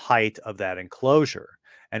above the height of that enclosure,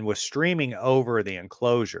 and was streaming over the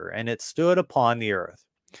enclosure, and it stood upon the earth.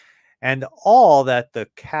 And all that the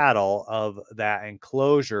cattle of that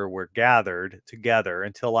enclosure were gathered together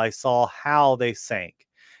until I saw how they sank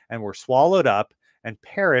and were swallowed up and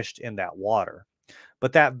perished in that water.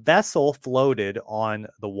 But that vessel floated on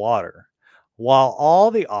the water, while all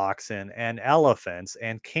the oxen and elephants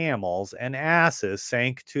and camels and asses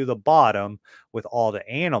sank to the bottom with all the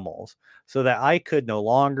animals, so that I could no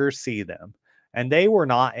longer see them. And they were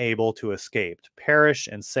not able to escape, to perish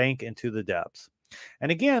and sank into the depths.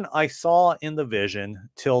 And again, I saw in the vision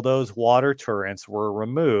till those water torrents were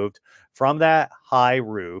removed from that high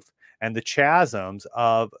roof, and the chasms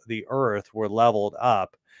of the earth were leveled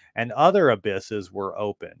up, and other abysses were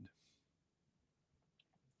opened.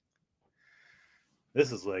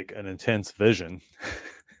 This is like an intense vision.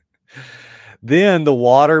 Then the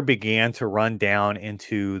water began to run down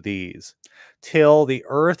into these, till the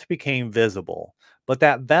earth became visible. But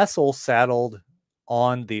that vessel settled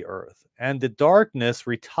on the earth, and the darkness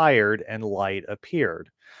retired, and light appeared.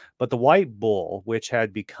 But the white bull, which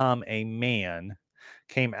had become a man,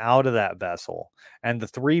 came out of that vessel, and the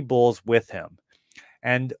three bulls with him.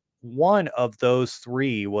 And one of those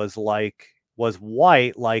three was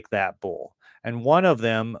white like that bull, and one of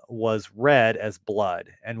them was red as blood,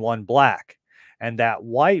 and one black. And that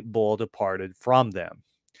white bull departed from them.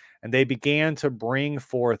 And they began to bring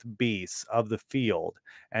forth beasts of the field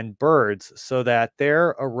and birds, so that there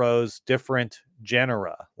arose different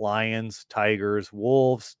genera: lions, tigers,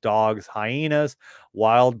 wolves, dogs, hyenas,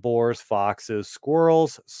 wild boars, foxes,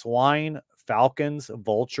 squirrels, swine, falcons,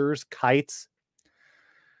 vultures, kites,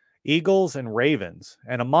 eagles, and ravens.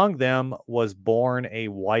 And among them was born a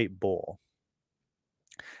white bull.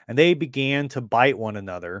 And they began to bite one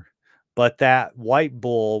another. But that white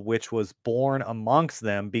bull which was born amongst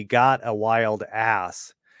them begot a wild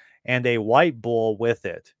ass, and a white bull with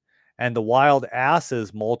it. And the wild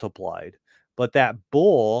asses multiplied. But that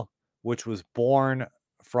bull which was born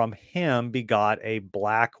from him begot a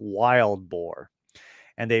black wild boar,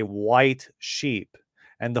 and a white sheep.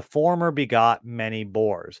 And the former begot many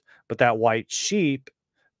boars. But that white sheep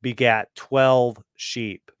begat 12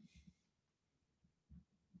 sheep.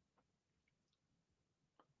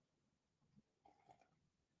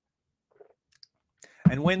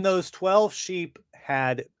 And when those 12 sheep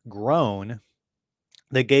had grown,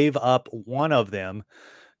 they gave up one of them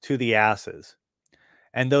to the asses.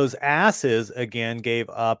 And those asses again gave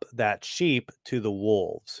up that sheep to the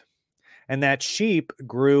wolves. And that sheep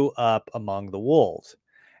grew up among the wolves.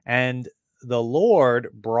 And the Lord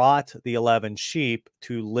brought the 11 sheep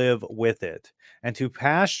to live with it, and to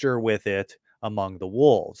pasture with it among the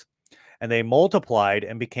wolves. And they multiplied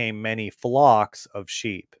and became many flocks of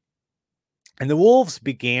sheep. And the wolves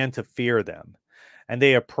began to fear them, and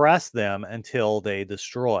they oppressed them until they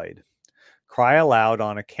destroyed. Cry aloud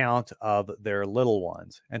on account of their little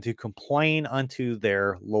ones, and to complain unto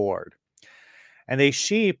their Lord. And a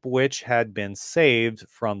sheep which had been saved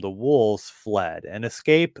from the wolves fled, and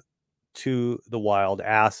escaped to the wild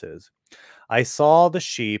asses. I saw the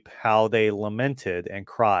sheep how they lamented and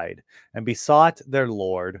cried, and besought their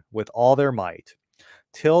Lord with all their might,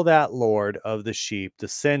 till that Lord of the sheep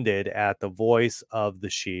descended at the voice of the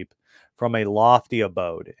sheep from a lofty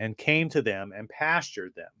abode, and came to them and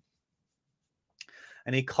pastured them.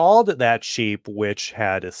 And he called that sheep which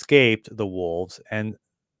had escaped the wolves, and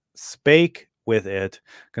spake with it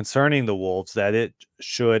concerning the wolves, that it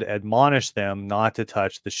should admonish them not to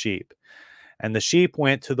touch the sheep. And the sheep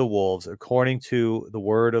went to the wolves according to the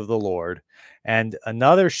word of the Lord. And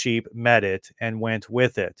another sheep met it and went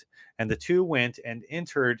with it. And the two went and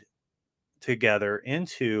entered together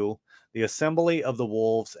into the assembly of the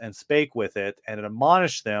wolves, and spake with it, and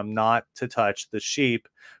admonished them not to touch the sheep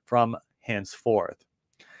from henceforth.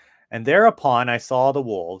 And thereupon I saw the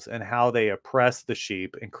wolves, and how they oppressed the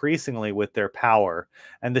sheep increasingly with their power,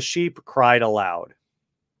 and the sheep cried aloud.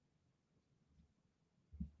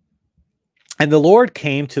 And the Lord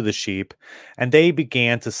came to the sheep, and they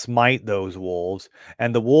began to smite those wolves,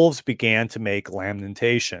 and the wolves began to make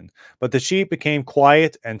lamentation. But the sheep became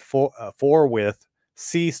quiet, and forthwith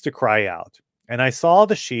ceased to cry out. And I saw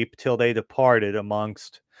the sheep till they departed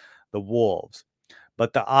amongst the wolves.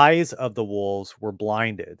 But the eyes of the wolves were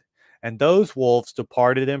blinded, and those wolves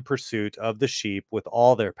departed in pursuit of the sheep with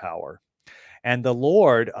all their power. And the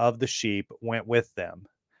Lord of the sheep went with them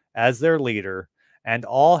as their leader, and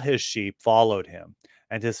all his sheep followed him.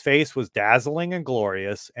 And his face was dazzling and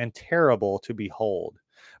glorious and terrible to behold.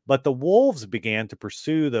 But the wolves began to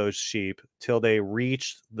pursue those sheep till they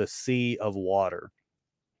reached the sea of water.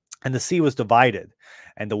 And the sea was divided,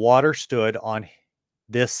 and the water stood on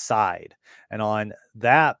this side, and on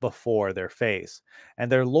that before their face.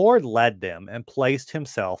 And their Lord led them and placed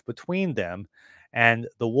himself between them and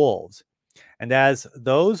the wolves. And as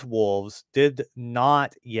those wolves did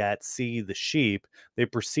not yet see the sheep, they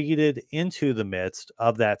proceeded into the midst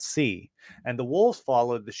of that sea. And the wolves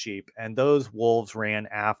followed the sheep, and those wolves ran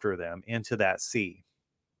after them into that sea.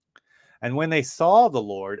 And when they saw the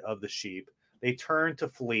Lord of the sheep, they turned to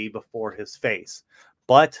flee before his face.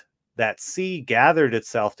 But that sea gathered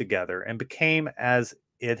itself together and became as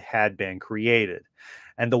it had been created.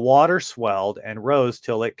 And the water swelled and rose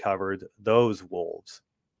till it covered those wolves.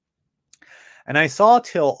 And I saw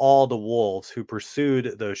till all the wolves who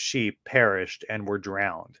pursued those sheep perished and were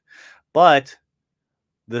drowned. But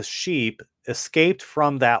the sheep escaped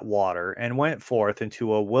from that water and went forth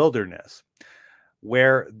into a wilderness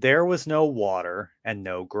where there was no water and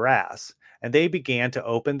no grass. And they began to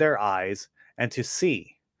open their eyes and to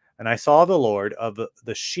see. And I saw the Lord of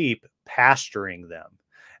the sheep pasturing them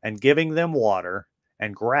and giving them water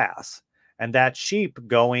and grass, and that sheep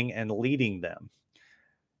going and leading them.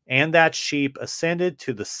 And that sheep ascended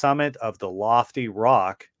to the summit of the lofty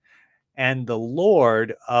rock, and the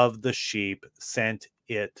Lord of the sheep sent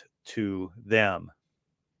it to them.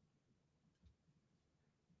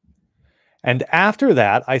 And after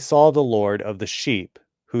that I saw the Lord of the sheep,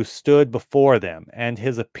 who stood before them, and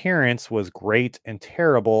his appearance was great and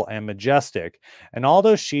terrible and majestic. And all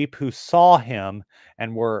those sheep who saw him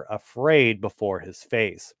and were afraid before his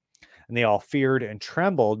face. And they all feared and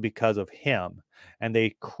trembled because of him. And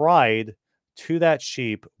they cried to that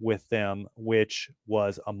sheep with them which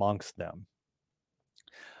was amongst them,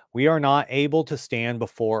 "We are not able to stand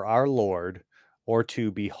before our Lord, or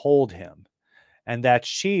to behold him." And that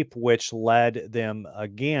sheep which led them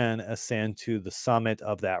again ascend to the summit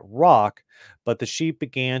of that rock. But the sheep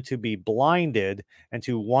began to be blinded and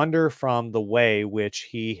to wander from the way which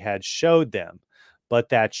he had showed them. But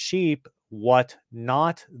that sheep wot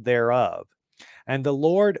not thereof. And the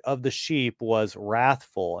Lord of the sheep was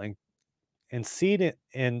wrathful and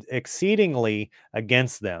exceedingly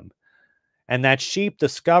against them. And that sheep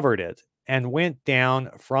discovered it, and went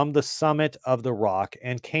down from the summit of the rock,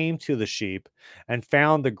 and came to the sheep, and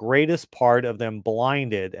found the greatest part of them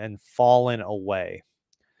blinded and fallen away.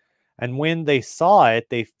 And when they saw it,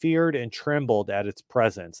 they feared and trembled at its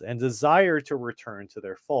presence, and desired to return to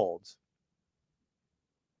their folds.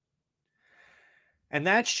 And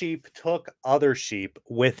that sheep took other sheep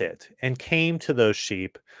with it, and came to those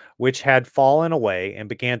sheep which had fallen away, and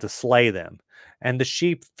began to slay them. And the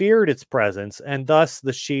sheep feared its presence, and thus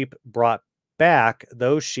the sheep brought back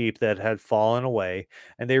those sheep that had fallen away,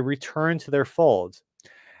 and they returned to their folds.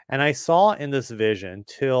 And I saw in this vision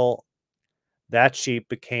till that sheep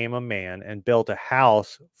became a man, and built a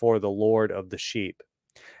house for the Lord of the sheep,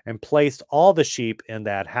 and placed all the sheep in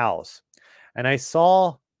that house. And I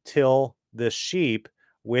saw till the sheep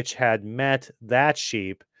which had met that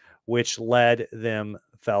sheep which led them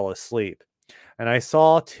fell asleep. And I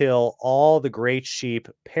saw till all the great sheep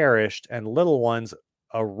perished, and little ones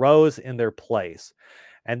arose in their place.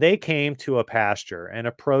 And they came to a pasture, and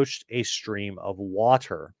approached a stream of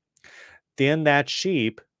water. Then that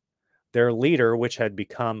sheep, their leader, which had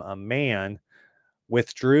become a man,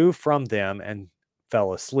 withdrew from them and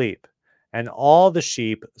fell asleep. And all the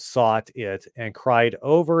sheep sought it and cried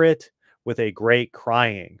over it with a great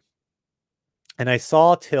crying. And I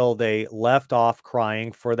saw till they left off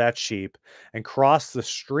crying for that sheep, and crossed the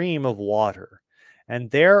stream of water. And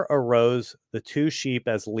there arose the two sheep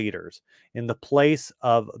as leaders, in the place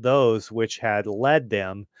of those which had led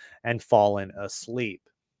them and fallen asleep.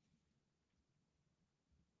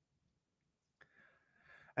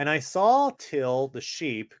 And I saw till the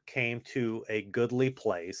sheep came to a goodly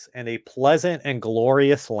place, and a pleasant and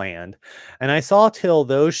glorious land. And I saw till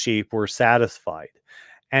those sheep were satisfied.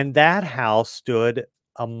 And that house stood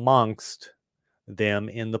amongst them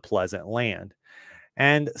in the pleasant land.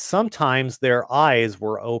 And sometimes their eyes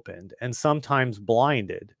were opened, and sometimes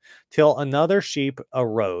blinded, till another sheep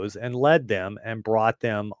arose and led them and brought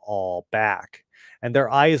them all back. And their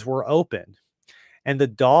eyes were opened. And the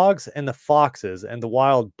dogs and the foxes and the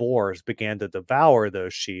wild boars began to devour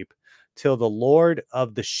those sheep, till the Lord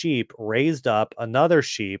of the sheep raised up another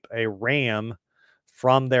sheep, a ram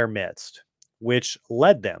from their midst, which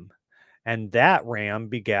led them. And that ram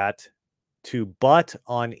begat to butt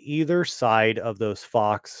on either side of those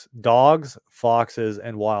dogs, foxes,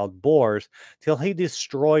 and wild boars, till he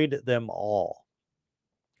destroyed them all.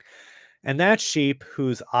 And that sheep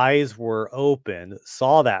whose eyes were opened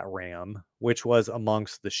saw that ram, which was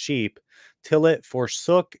amongst the sheep, till it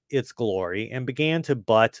forsook its glory, and began to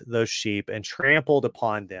butt those sheep, and trampled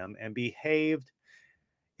upon them, and behaved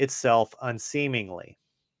itself unseemingly.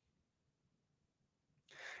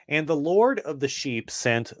 And the Lord of the sheep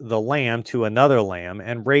sent the lamb to another lamb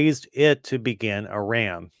and raised it to begin a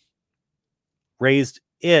ram, raised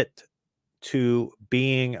it to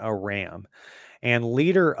being a ram, and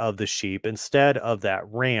leader of the sheep instead of that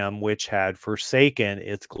ram which had forsaken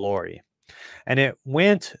its glory. And it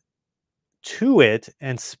went to it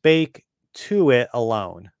and spake to it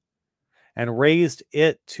alone, and raised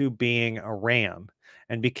it to being a ram,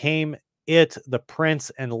 and became it the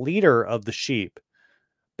prince and leader of the sheep.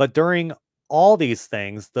 But during all these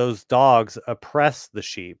things, those dogs oppressed the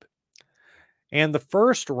sheep. And the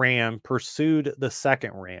first ram pursued the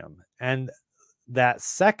second ram, and that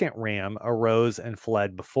second ram arose and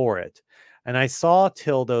fled before it. And I saw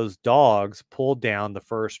till those dogs pulled down the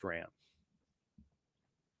first ram.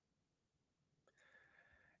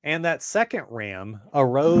 And that second ram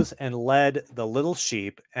arose and led the little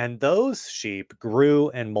sheep, and those sheep grew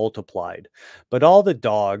and multiplied. But all the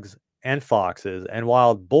dogs and foxes and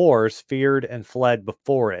wild boars feared and fled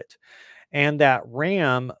before it. And that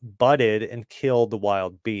ram butted and killed the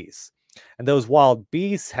wild beasts. And those wild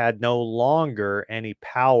beasts had no longer any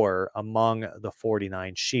power among the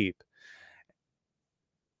 49 sheep,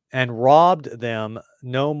 and robbed them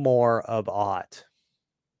no more of aught.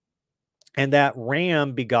 And that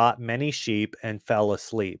ram begot many sheep and fell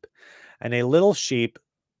asleep. And a little sheep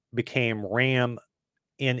became ram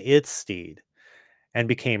in its stead, and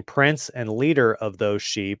became prince and leader of those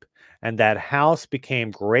sheep. And that house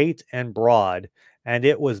became great and broad, and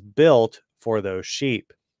it was built for those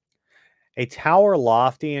sheep. A tower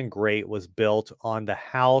lofty and great was built on the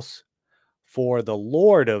house for the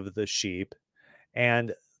Lord of the sheep,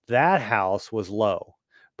 and that house was low,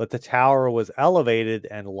 but the tower was elevated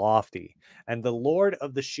and lofty. And the Lord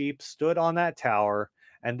of the sheep stood on that tower,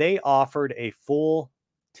 and they offered a full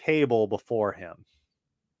table before him.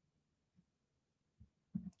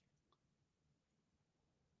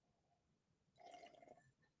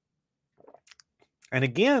 And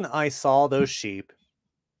again I saw those sheep,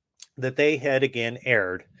 that they had again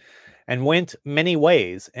erred, and went many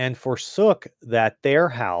ways, and forsook that their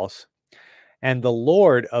house. And the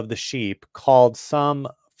Lord of the sheep called some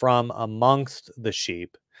from amongst the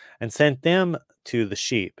sheep, and sent them to the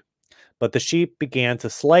sheep. But the sheep began to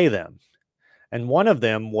slay them. And one of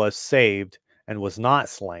them was saved and was not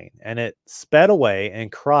slain. And it sped away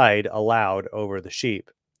and cried aloud over the sheep.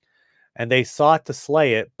 And they sought to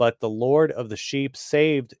slay it, but the Lord of the sheep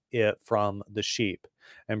saved it from the sheep,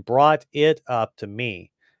 and brought it up to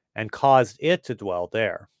me, and caused it to dwell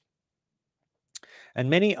there. And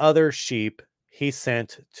many other sheep he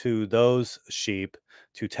sent to those sheep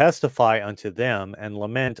to testify unto them and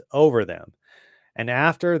lament over them. And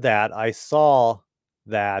after that I saw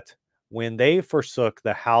that when they forsook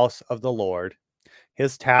the house of the Lord,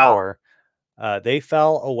 his tower, they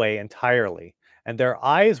fell away entirely, and their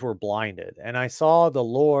eyes were blinded. And I saw the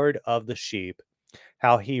Lord of the sheep,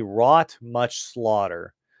 how he wrought much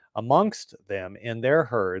slaughter amongst them in their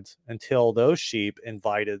herds, until those sheep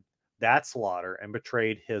invited that slaughter and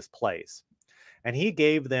betrayed his place. And he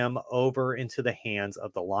gave them over into the hands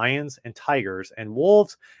of the lions and tigers and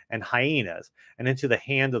wolves and hyenas, and into the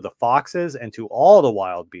hand of the foxes and to all the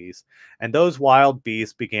wild beasts. And those wild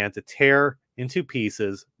beasts began to tear into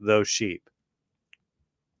pieces those sheep.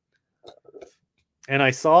 And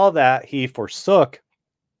I saw that he forsook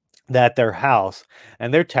that their house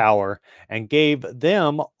and their tower, and gave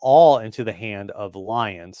them all into the hand of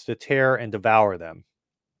lions to tear and devour them,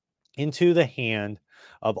 into the hand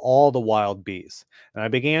of all the wild beasts. And I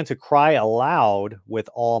began to cry aloud with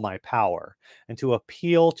all my power, and to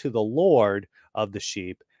appeal to the Lord of the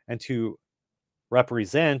sheep, and to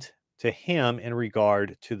represent to him in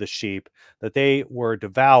regard to the sheep, that they were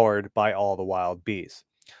devoured by all the wild beasts.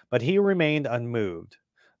 But he remained unmoved,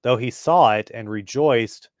 though he saw it, and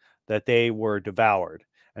rejoiced that they were devoured,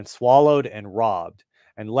 and swallowed and robbed,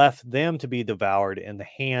 and left them to be devoured in the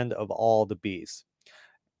hand of all the beasts.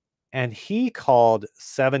 And he called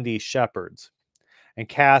 70 shepherds, and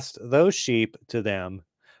cast those sheep to them,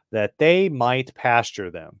 that they might pasture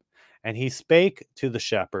them. And he spake to the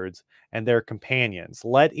shepherds and their companions,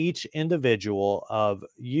 let each individual of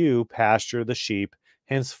you pasture the sheep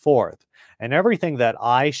henceforth, and everything that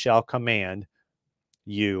I shall command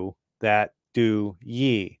you, that do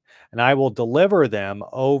ye. And I will deliver them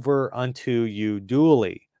over unto you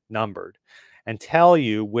duly numbered, and tell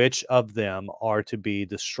you which of them are to be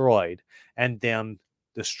destroyed, and them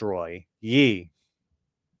destroy ye.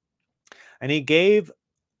 And he gave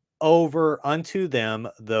over unto them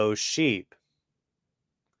those sheep.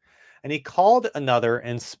 And he called another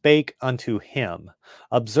and spake unto him,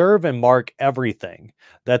 Observe and mark everything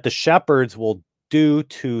that the shepherds will do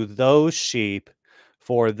to those sheep,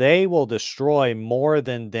 for they will destroy more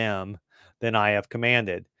than them than I have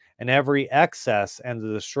commanded, and every excess and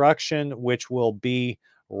the destruction which will be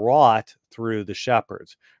wrought through the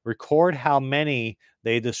shepherds. Record how many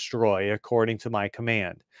they destroy according to my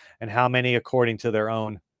command, and how many according to their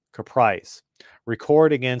own caprice.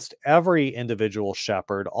 Record against every individual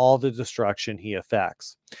shepherd all the destruction he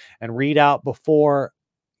effects, and read out before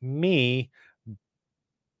me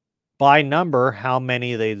by number how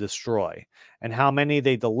many they destroy, and how many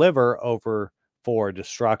they deliver over for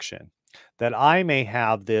destruction, that I may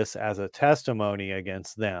have this as a testimony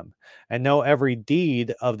against them, and know every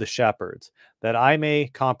deed of the shepherds, that I may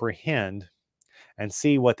comprehend and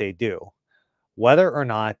see what they do, whether or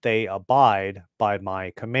not they abide by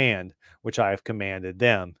my command, which I have commanded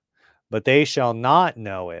them. But they shall not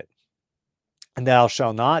know it, and thou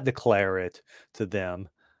shalt not declare it to them,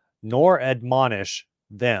 nor admonish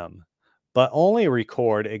them, but only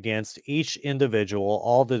record against each individual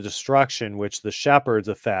all the destruction which the shepherds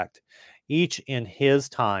effect, each in his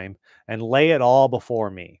time, and lay it all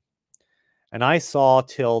before me. And I saw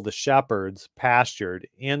till the shepherds pastured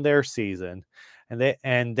in their season,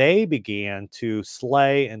 and they began to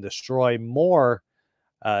slay and destroy more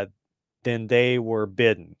uh, than they were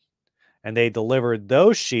bidden. And they delivered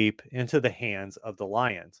those sheep into the hands of the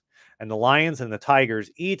lions. And the lions and the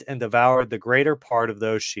tigers eat and devoured the greater part of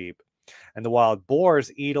those sheep, and the wild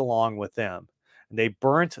boars eat along with them. And they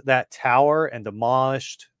burnt that tower and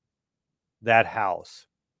demolished that house.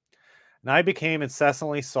 And I became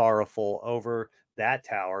incessantly sorrowful over that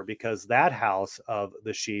tower, because that house of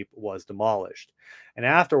the sheep was demolished. And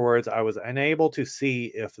afterwards I was unable to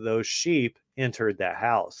see if those sheep entered that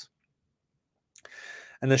house.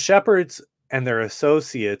 And the shepherds and their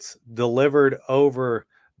associates delivered over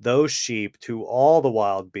those sheep to all the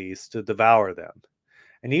wild beasts to devour them.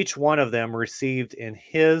 And each one of them received in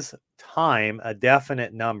his time a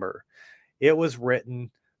definite number. It was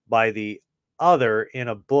written by the other in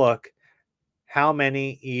a book how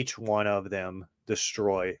many each one of them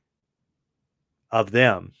destroy of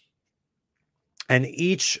them. And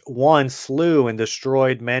each one slew and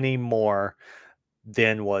destroyed many more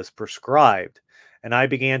than was prescribed. And I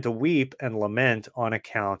began to weep and lament on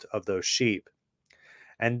account of those sheep.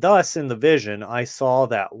 And thus in the vision I saw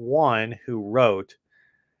that one who wrote,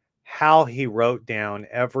 how he wrote down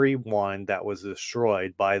every one that was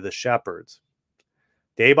destroyed by the shepherds,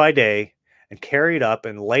 day by day, and carried up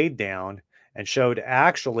and laid down, and showed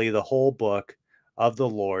actually the whole book of the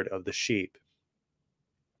Lord of the sheep.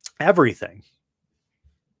 Everything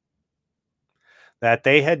that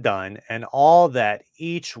they had done, and all that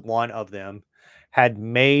each one of them had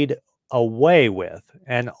made away with,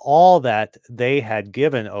 and all that they had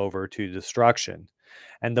given over to destruction.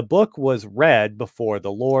 And the book was read before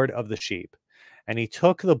the Lord of the sheep. And he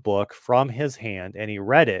took the book from his hand, and he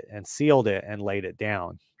read it, and sealed it, and laid it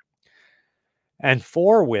down. And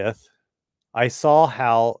forthwith I saw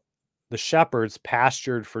how the shepherds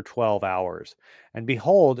pastured for 12 hours. And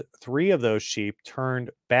behold, 3 of those sheep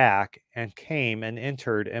turned back and came and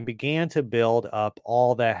entered and began to build up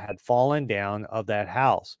all that had fallen down of that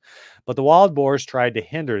house. But the wild boars tried to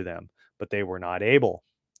hinder them, but they were not able.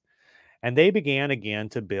 And they began again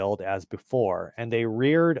to build as before, and they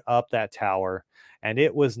reared up that tower, and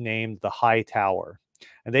it was named the High Tower.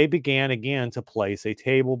 And they began again to place a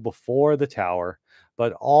table before the tower,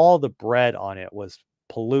 but all the bread on it was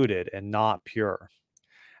polluted and not pure.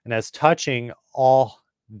 And as touching all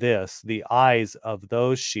this, the eyes of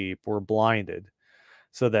those sheep were blinded,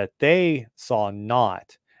 so that they saw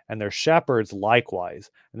not, and their shepherds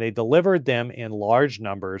likewise. And they delivered them in large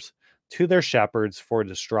numbers to their shepherds for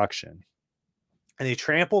destruction. And they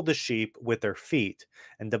trampled the sheep with their feet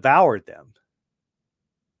and devoured them.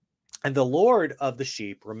 And the Lord of the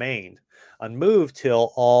sheep remained unmoved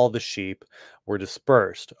till all the sheep were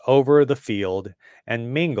dispersed over the field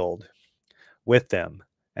and mingled with them.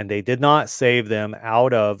 And they did not save them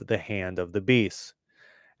out of the hand of the beasts.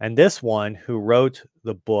 And this one who wrote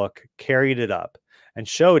the book carried it up and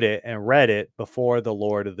showed it and read it before the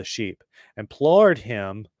Lord of the sheep, implored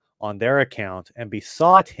him on their account, and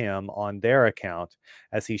besought him on their account,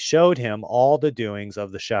 as he showed him all the doings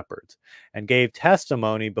of the shepherds, and gave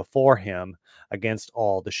testimony before him against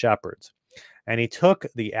all the shepherds. And he took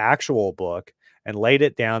the actual book and laid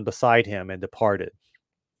it down beside him and departed.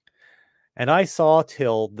 And I saw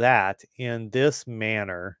till that in this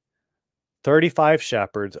manner 35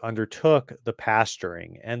 shepherds undertook the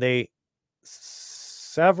pasturing, and they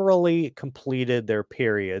severally completed their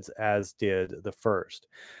periods as did the first,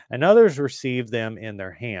 and others received them in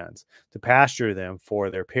their hands to pasture them for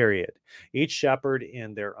their period, each shepherd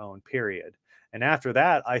in their own period. And after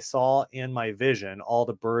that, I saw in my vision all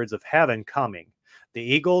the birds of heaven coming, the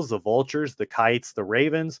eagles, the vultures, the kites, the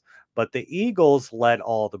ravens, but the eagles led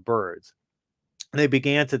all the birds. They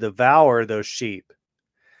began to devour those sheep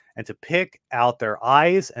and to pick out their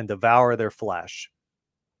eyes and devour their flesh.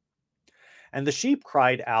 And the sheep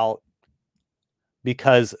cried out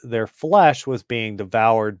because their flesh was being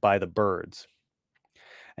devoured by the birds.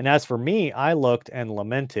 And as for me, I looked and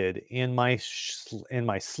lamented in my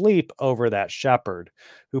sleep over that shepherd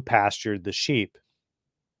who pastured the sheep.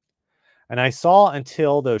 And I saw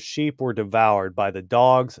until those sheep were devoured by the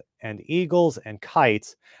dogs and eagles and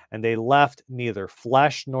kites, and they left neither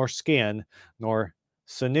flesh nor skin nor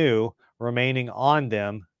sinew remaining on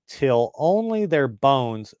them, till only their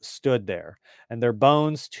bones stood there. And their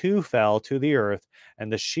bones too fell to the earth,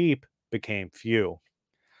 and the sheep became few.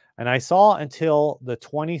 And I saw until the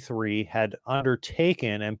 23 had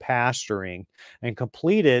undertaken and pasturing and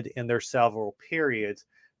completed in their several periods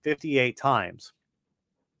 58 times.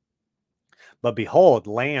 But behold,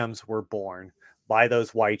 lambs were born by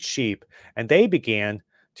those white sheep, and they began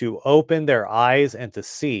to open their eyes and to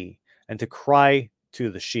see, and to cry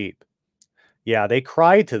to the sheep. Yeah, they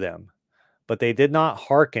cried to them, but they did not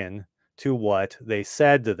hearken to what they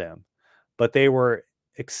said to them. But they were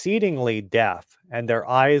exceedingly deaf, and their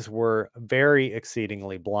eyes were very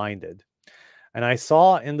exceedingly blinded. And I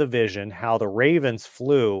saw in the vision how the ravens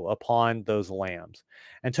flew upon those lambs,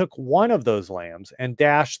 and took one of those lambs, and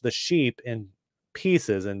dashed the sheep in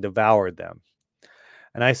pieces, and devoured them.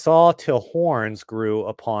 And I saw till horns grew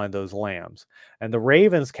upon those lambs, and the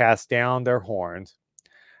ravens cast down their horns.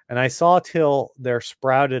 And I saw till there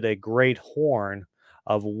sprouted a great horn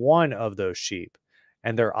of one of those sheep,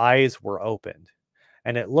 and their eyes were opened.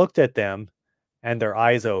 And it looked at them, and their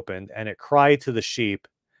eyes opened, and it cried to the sheep,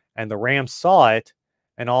 and the rams saw it,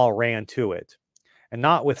 and all ran to it. And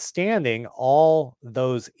notwithstanding, all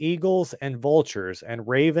those eagles and vultures and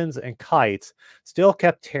ravens and kites still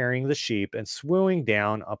kept tearing the sheep and swooning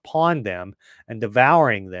down upon them and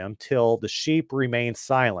devouring them till the sheep remained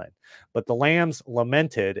silent. But the lambs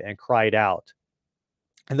lamented and cried out.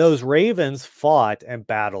 And those ravens fought and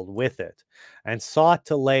battled with it and sought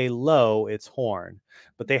to lay low its horn,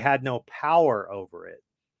 but they had no power over it.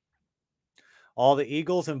 All the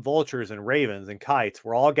eagles and vultures and ravens and kites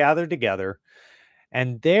were all gathered together,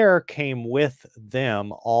 and there came with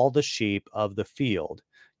them all the sheep of the field.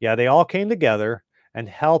 Yeah, they all came together and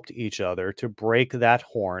helped each other to break that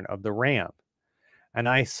horn of the ram. And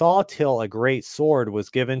I saw till a great sword was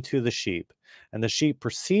given to the sheep, and the sheep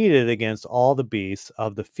proceeded against all the beasts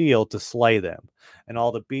of the field to slay them, and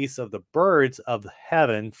all the beasts of the birds of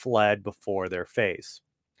heaven fled before their face.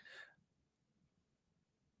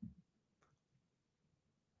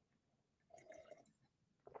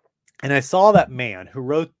 And I saw that man who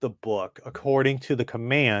wrote the book according to the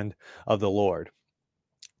command of the Lord,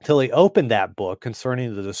 till he opened that book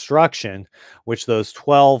concerning the destruction which those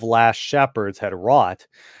 12 last shepherds had wrought,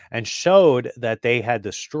 and showed that they had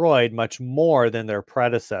destroyed much more than their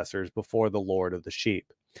predecessors before the Lord of the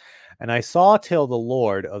sheep. And I saw till the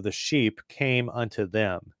Lord of the sheep came unto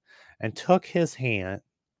them, and took his hand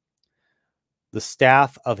the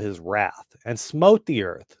staff of his wrath, and smote the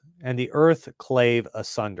earth, and the earth clave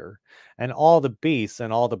asunder, and all the beasts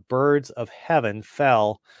and all the birds of heaven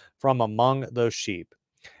fell from among those sheep,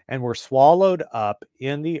 and were swallowed up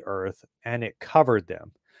in the earth, and it covered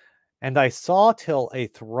them. And I saw till a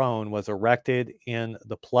throne was erected in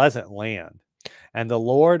the pleasant land, and the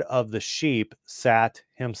Lord of the sheep sat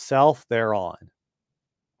himself thereon.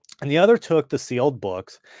 And the other took the sealed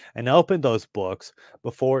books, and opened those books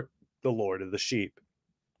before the Lord of the sheep.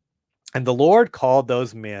 And the Lord called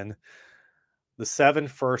those men the 7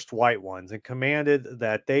 first white ones, and commanded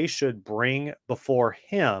that they should bring before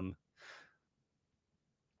him,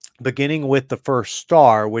 beginning with the first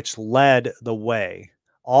star which led the way,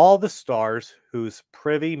 all the stars whose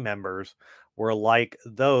privy members were like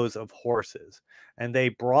those of horses, and they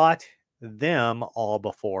brought them all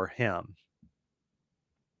before him.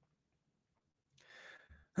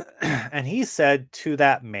 And he said to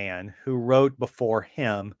that man who wrote before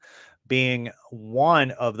him, being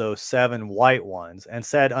one of those 7 white ones, and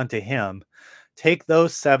said unto him, take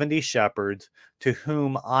those 70 shepherds to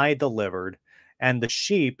whom I delivered, and the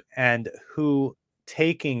sheep, and who,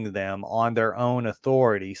 taking them on their own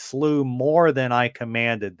authority, slew more than I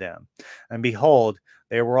commanded them. And behold,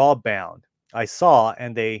 they were all bound. I saw,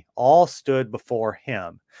 and they all stood before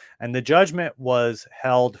him. And the judgment was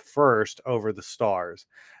held first over the stars.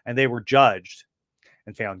 And they were judged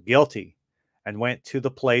and found guilty and went to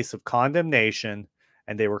the place of condemnation.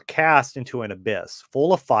 And they were cast into an abyss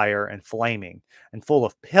full of fire and flaming and full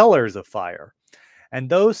of pillars of fire. And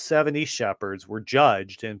those 70 shepherds were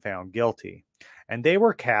judged and found guilty. And they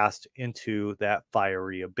were cast into that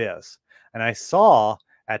fiery abyss. And I saw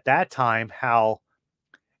at that time how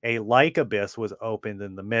a like abyss was opened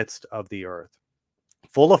in the midst of the earth,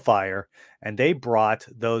 full of fire, and they brought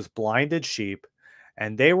those blinded sheep,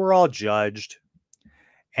 and they were all judged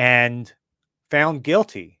and found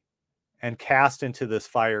guilty and cast into this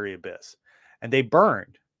fiery abyss, and they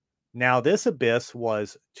burned. Now, this abyss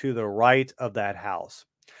was to the right of that house.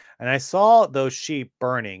 And I saw those sheep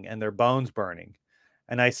burning and their bones burning.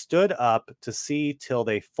 And I stood up to see till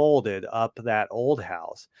they folded up that old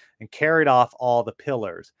house and carried off all the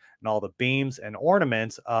pillars and all the beams and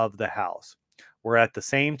ornaments of the house, were at the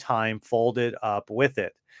same time folded up with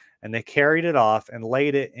it. And they carried it off and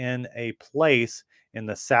laid it in a place in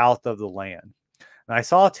the south of the land. And I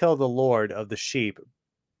saw till the Lord of the sheep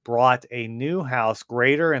brought a new house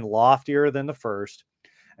greater and loftier than the first,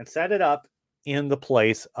 and set it up in the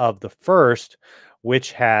place of the first,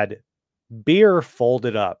 which had beer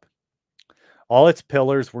folded up. All its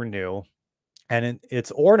pillars were new, and its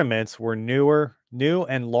ornaments were new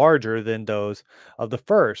and larger than those of the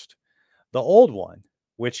first, the old one,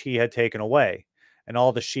 which he had taken away, and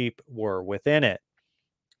all the sheep were within it.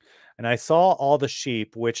 And I saw all the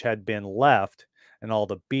sheep which had been left, and all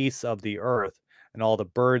the beasts of the earth, and all the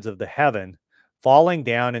birds of the heaven, falling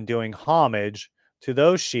down and doing homage to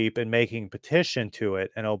those sheep, and making petition to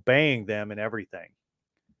it, and obeying them in everything.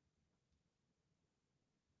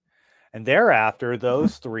 And thereafter,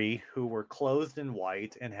 those three who were clothed in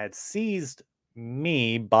white and had seized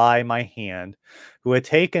me by my hand, who had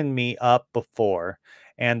taken me up before,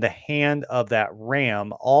 and the hand of that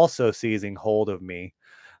ram also seizing hold of me,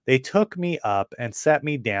 they took me up and set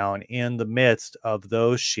me down in the midst of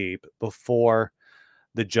those sheep before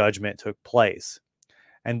the judgment took place.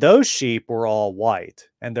 And those sheep were all white,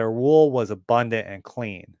 and their wool was abundant and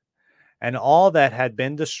clean. And all that had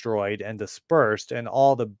been destroyed and dispersed, and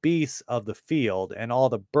all the beasts of the field, and all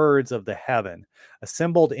the birds of the heaven,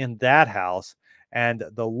 assembled in that house. And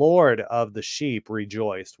the Lord of the sheep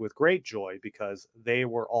rejoiced with great joy, because they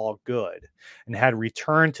were all good, and had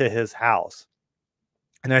returned to his house.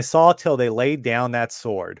 And I saw till they laid down that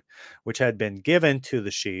sword, which had been given to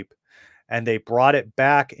the sheep, and they brought it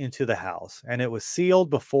back into the house. And it was sealed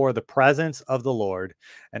before the presence of the Lord,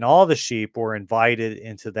 and all the sheep were invited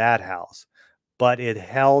into that house, but it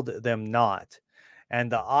held them not. And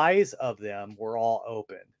the eyes of them were all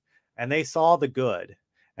opened, and they saw the good,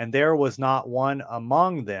 and there was not one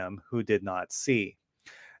among them who did not see.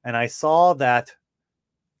 And I saw that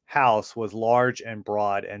house was large and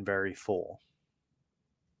broad and very full.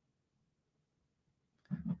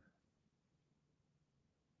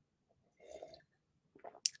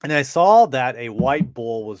 And I saw that a white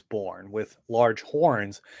bull was born with large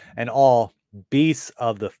horns, and all beasts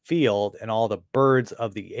of the field and all the birds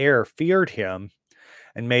of the air feared him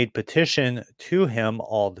and made petition to him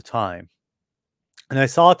all the time. And I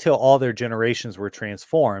saw till all their generations were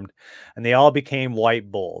transformed, and they all became white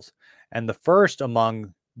bulls. And the first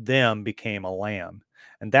among them became a lamb.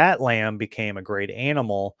 And that lamb became a great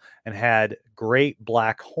animal and had great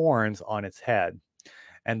black horns on its head.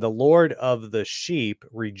 And the Lord of the sheep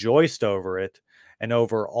rejoiced over it and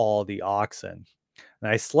over all the oxen.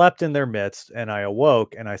 And I slept in their midst, and I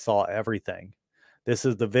awoke, and I saw everything. This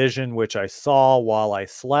is the vision which I saw while I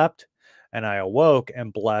slept, and I awoke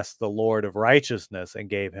and blessed the Lord of righteousness and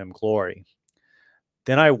gave him glory.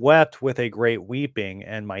 Then I wept with a great weeping,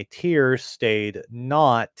 and my tears stayed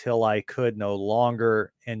not till I could no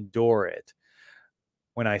longer endure it.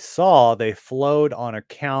 When I saw, they flowed on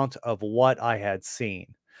account of what I had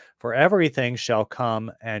seen. For everything shall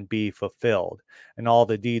come and be fulfilled, and all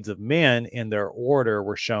the deeds of men in their order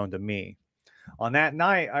were shown to me. On that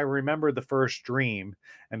night I remembered the first dream,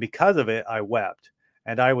 and because of it I wept,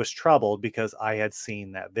 and I was troubled because I had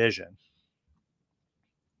seen that vision.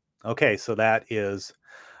 Okay, so that is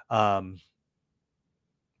um,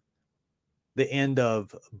 the end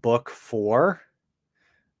of book 4.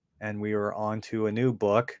 And we are on to a new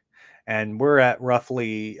book, and we're at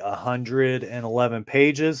roughly 111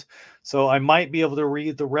 pages, so I might be able to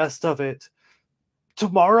read the rest of it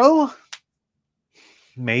tomorrow,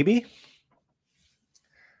 maybe.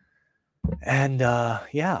 And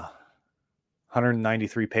yeah,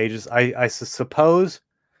 193 pages. I suppose,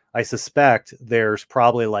 I suspect there's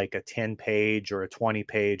probably like a 10 page or a 20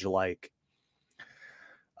 page like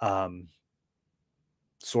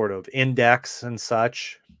sort of index and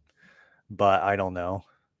such, but I don't know.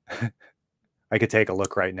 I could take a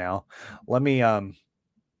look right now. Let me,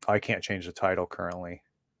 I can't change the title currently.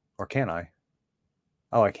 Or can I?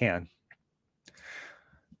 Oh, I can.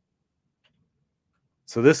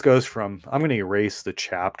 So this goes from, I'm going to erase the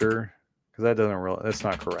chapter because that doesn't really, that's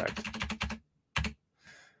not correct.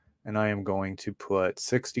 And I am going to put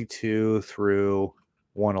 62 through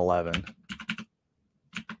 111.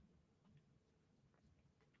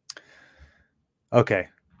 Okay.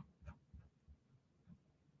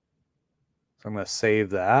 So I'm going to save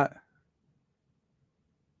that.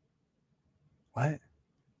 What?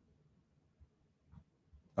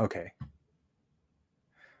 Okay.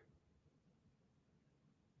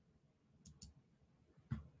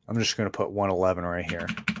 I'm just going to put 111 right here.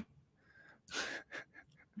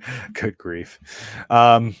 Good grief.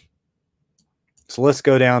 So let's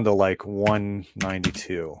go down to like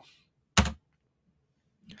 192.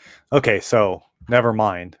 Okay, so never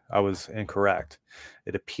mind. I was incorrect.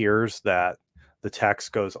 It appears that the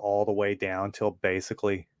text goes all the way down till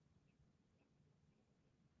basically...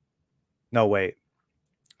 No, wait.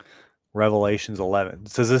 Revelations 11.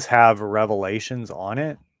 Does this have Revelations on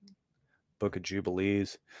it? Book of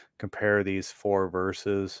Jubilees. Compare these 4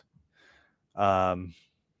 verses.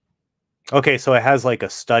 Okay, so it has like a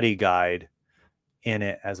study guide in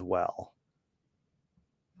it as well.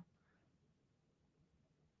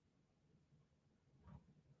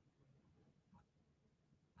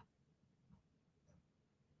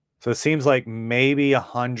 So it seems like maybe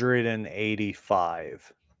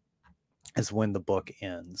 185 is when the book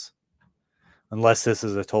ends. Unless this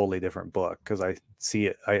is a totally different book, because I see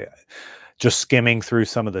it. I just skimming through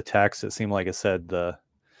some of the text, it seemed like it said the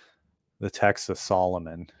text of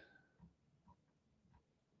Solomon.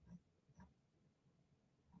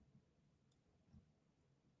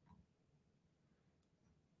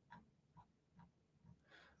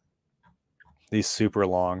 These super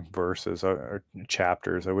long verses or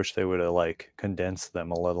chapters. I wish they would have like condensed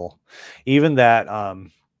them a little. Even that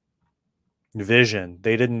vision,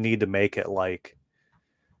 they didn't need to make it like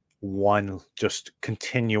one just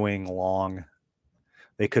continuing long.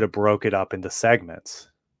 They could have broke it up into segments.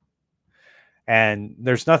 And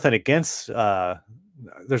there's nothing against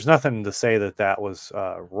there's nothing to say that that was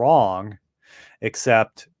wrong,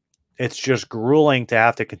 except it's just grueling to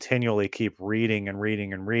have to continually keep reading and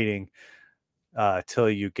reading and reading till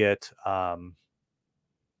you get so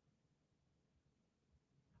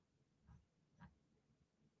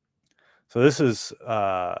this is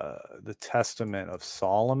the Testament of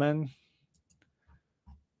Solomon.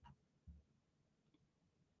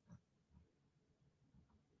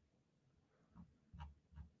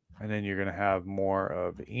 And then you're going to have more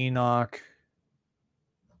of Enoch.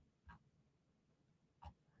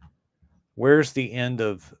 Where's the end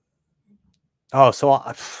of... Oh, so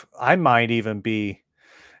I might even be...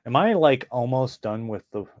 Am I like almost done with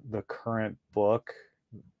the current book?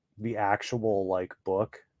 The actual like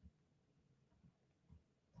book?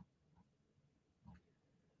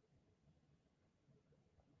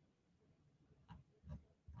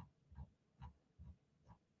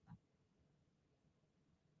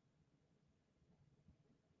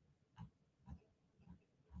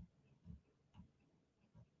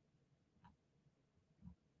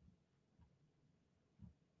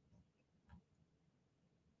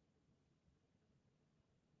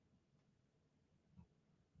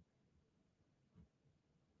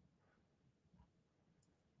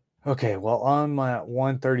 Okay, well, I'm at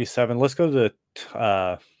 137. Let's go to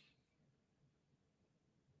let's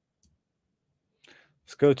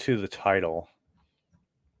go to the title.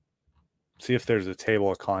 See if there's a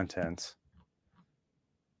table of contents.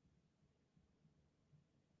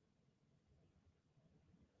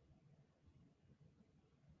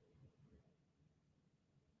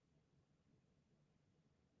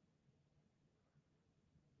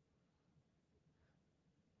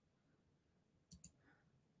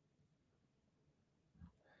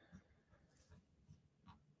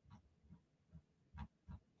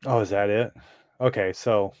 Oh, is that it? Okay,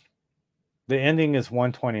 so the ending is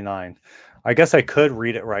 129. I guess I could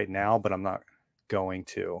read it right now, but I'm not going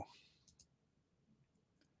to.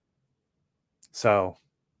 So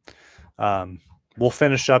we'll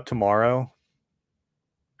finish up tomorrow.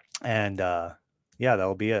 And yeah,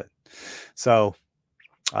 that'll be it. So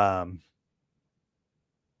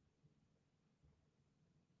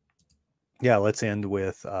yeah, let's end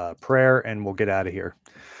with prayer and we'll get out of here.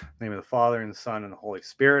 In the name of the Father and the Son and the Holy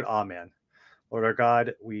Spirit. Amen. Lord our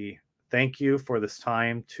God, we thank you for this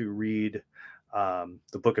time to read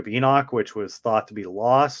the Book of Enoch, which was thought to be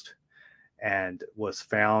lost. and was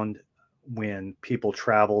found when people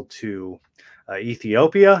traveled to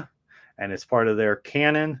Ethiopia, and it's part of their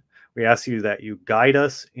canon. We ask you that you guide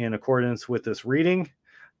us in accordance with this reading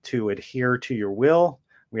to adhere to your will.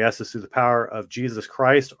 We ask this through the power of Jesus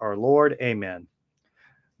Christ, our Lord. Amen. In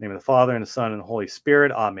the name of the Father, and the Son, and the Holy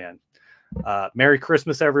Spirit. Amen. Merry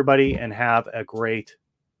Christmas, everybody, and have a great,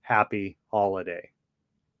 happy holiday.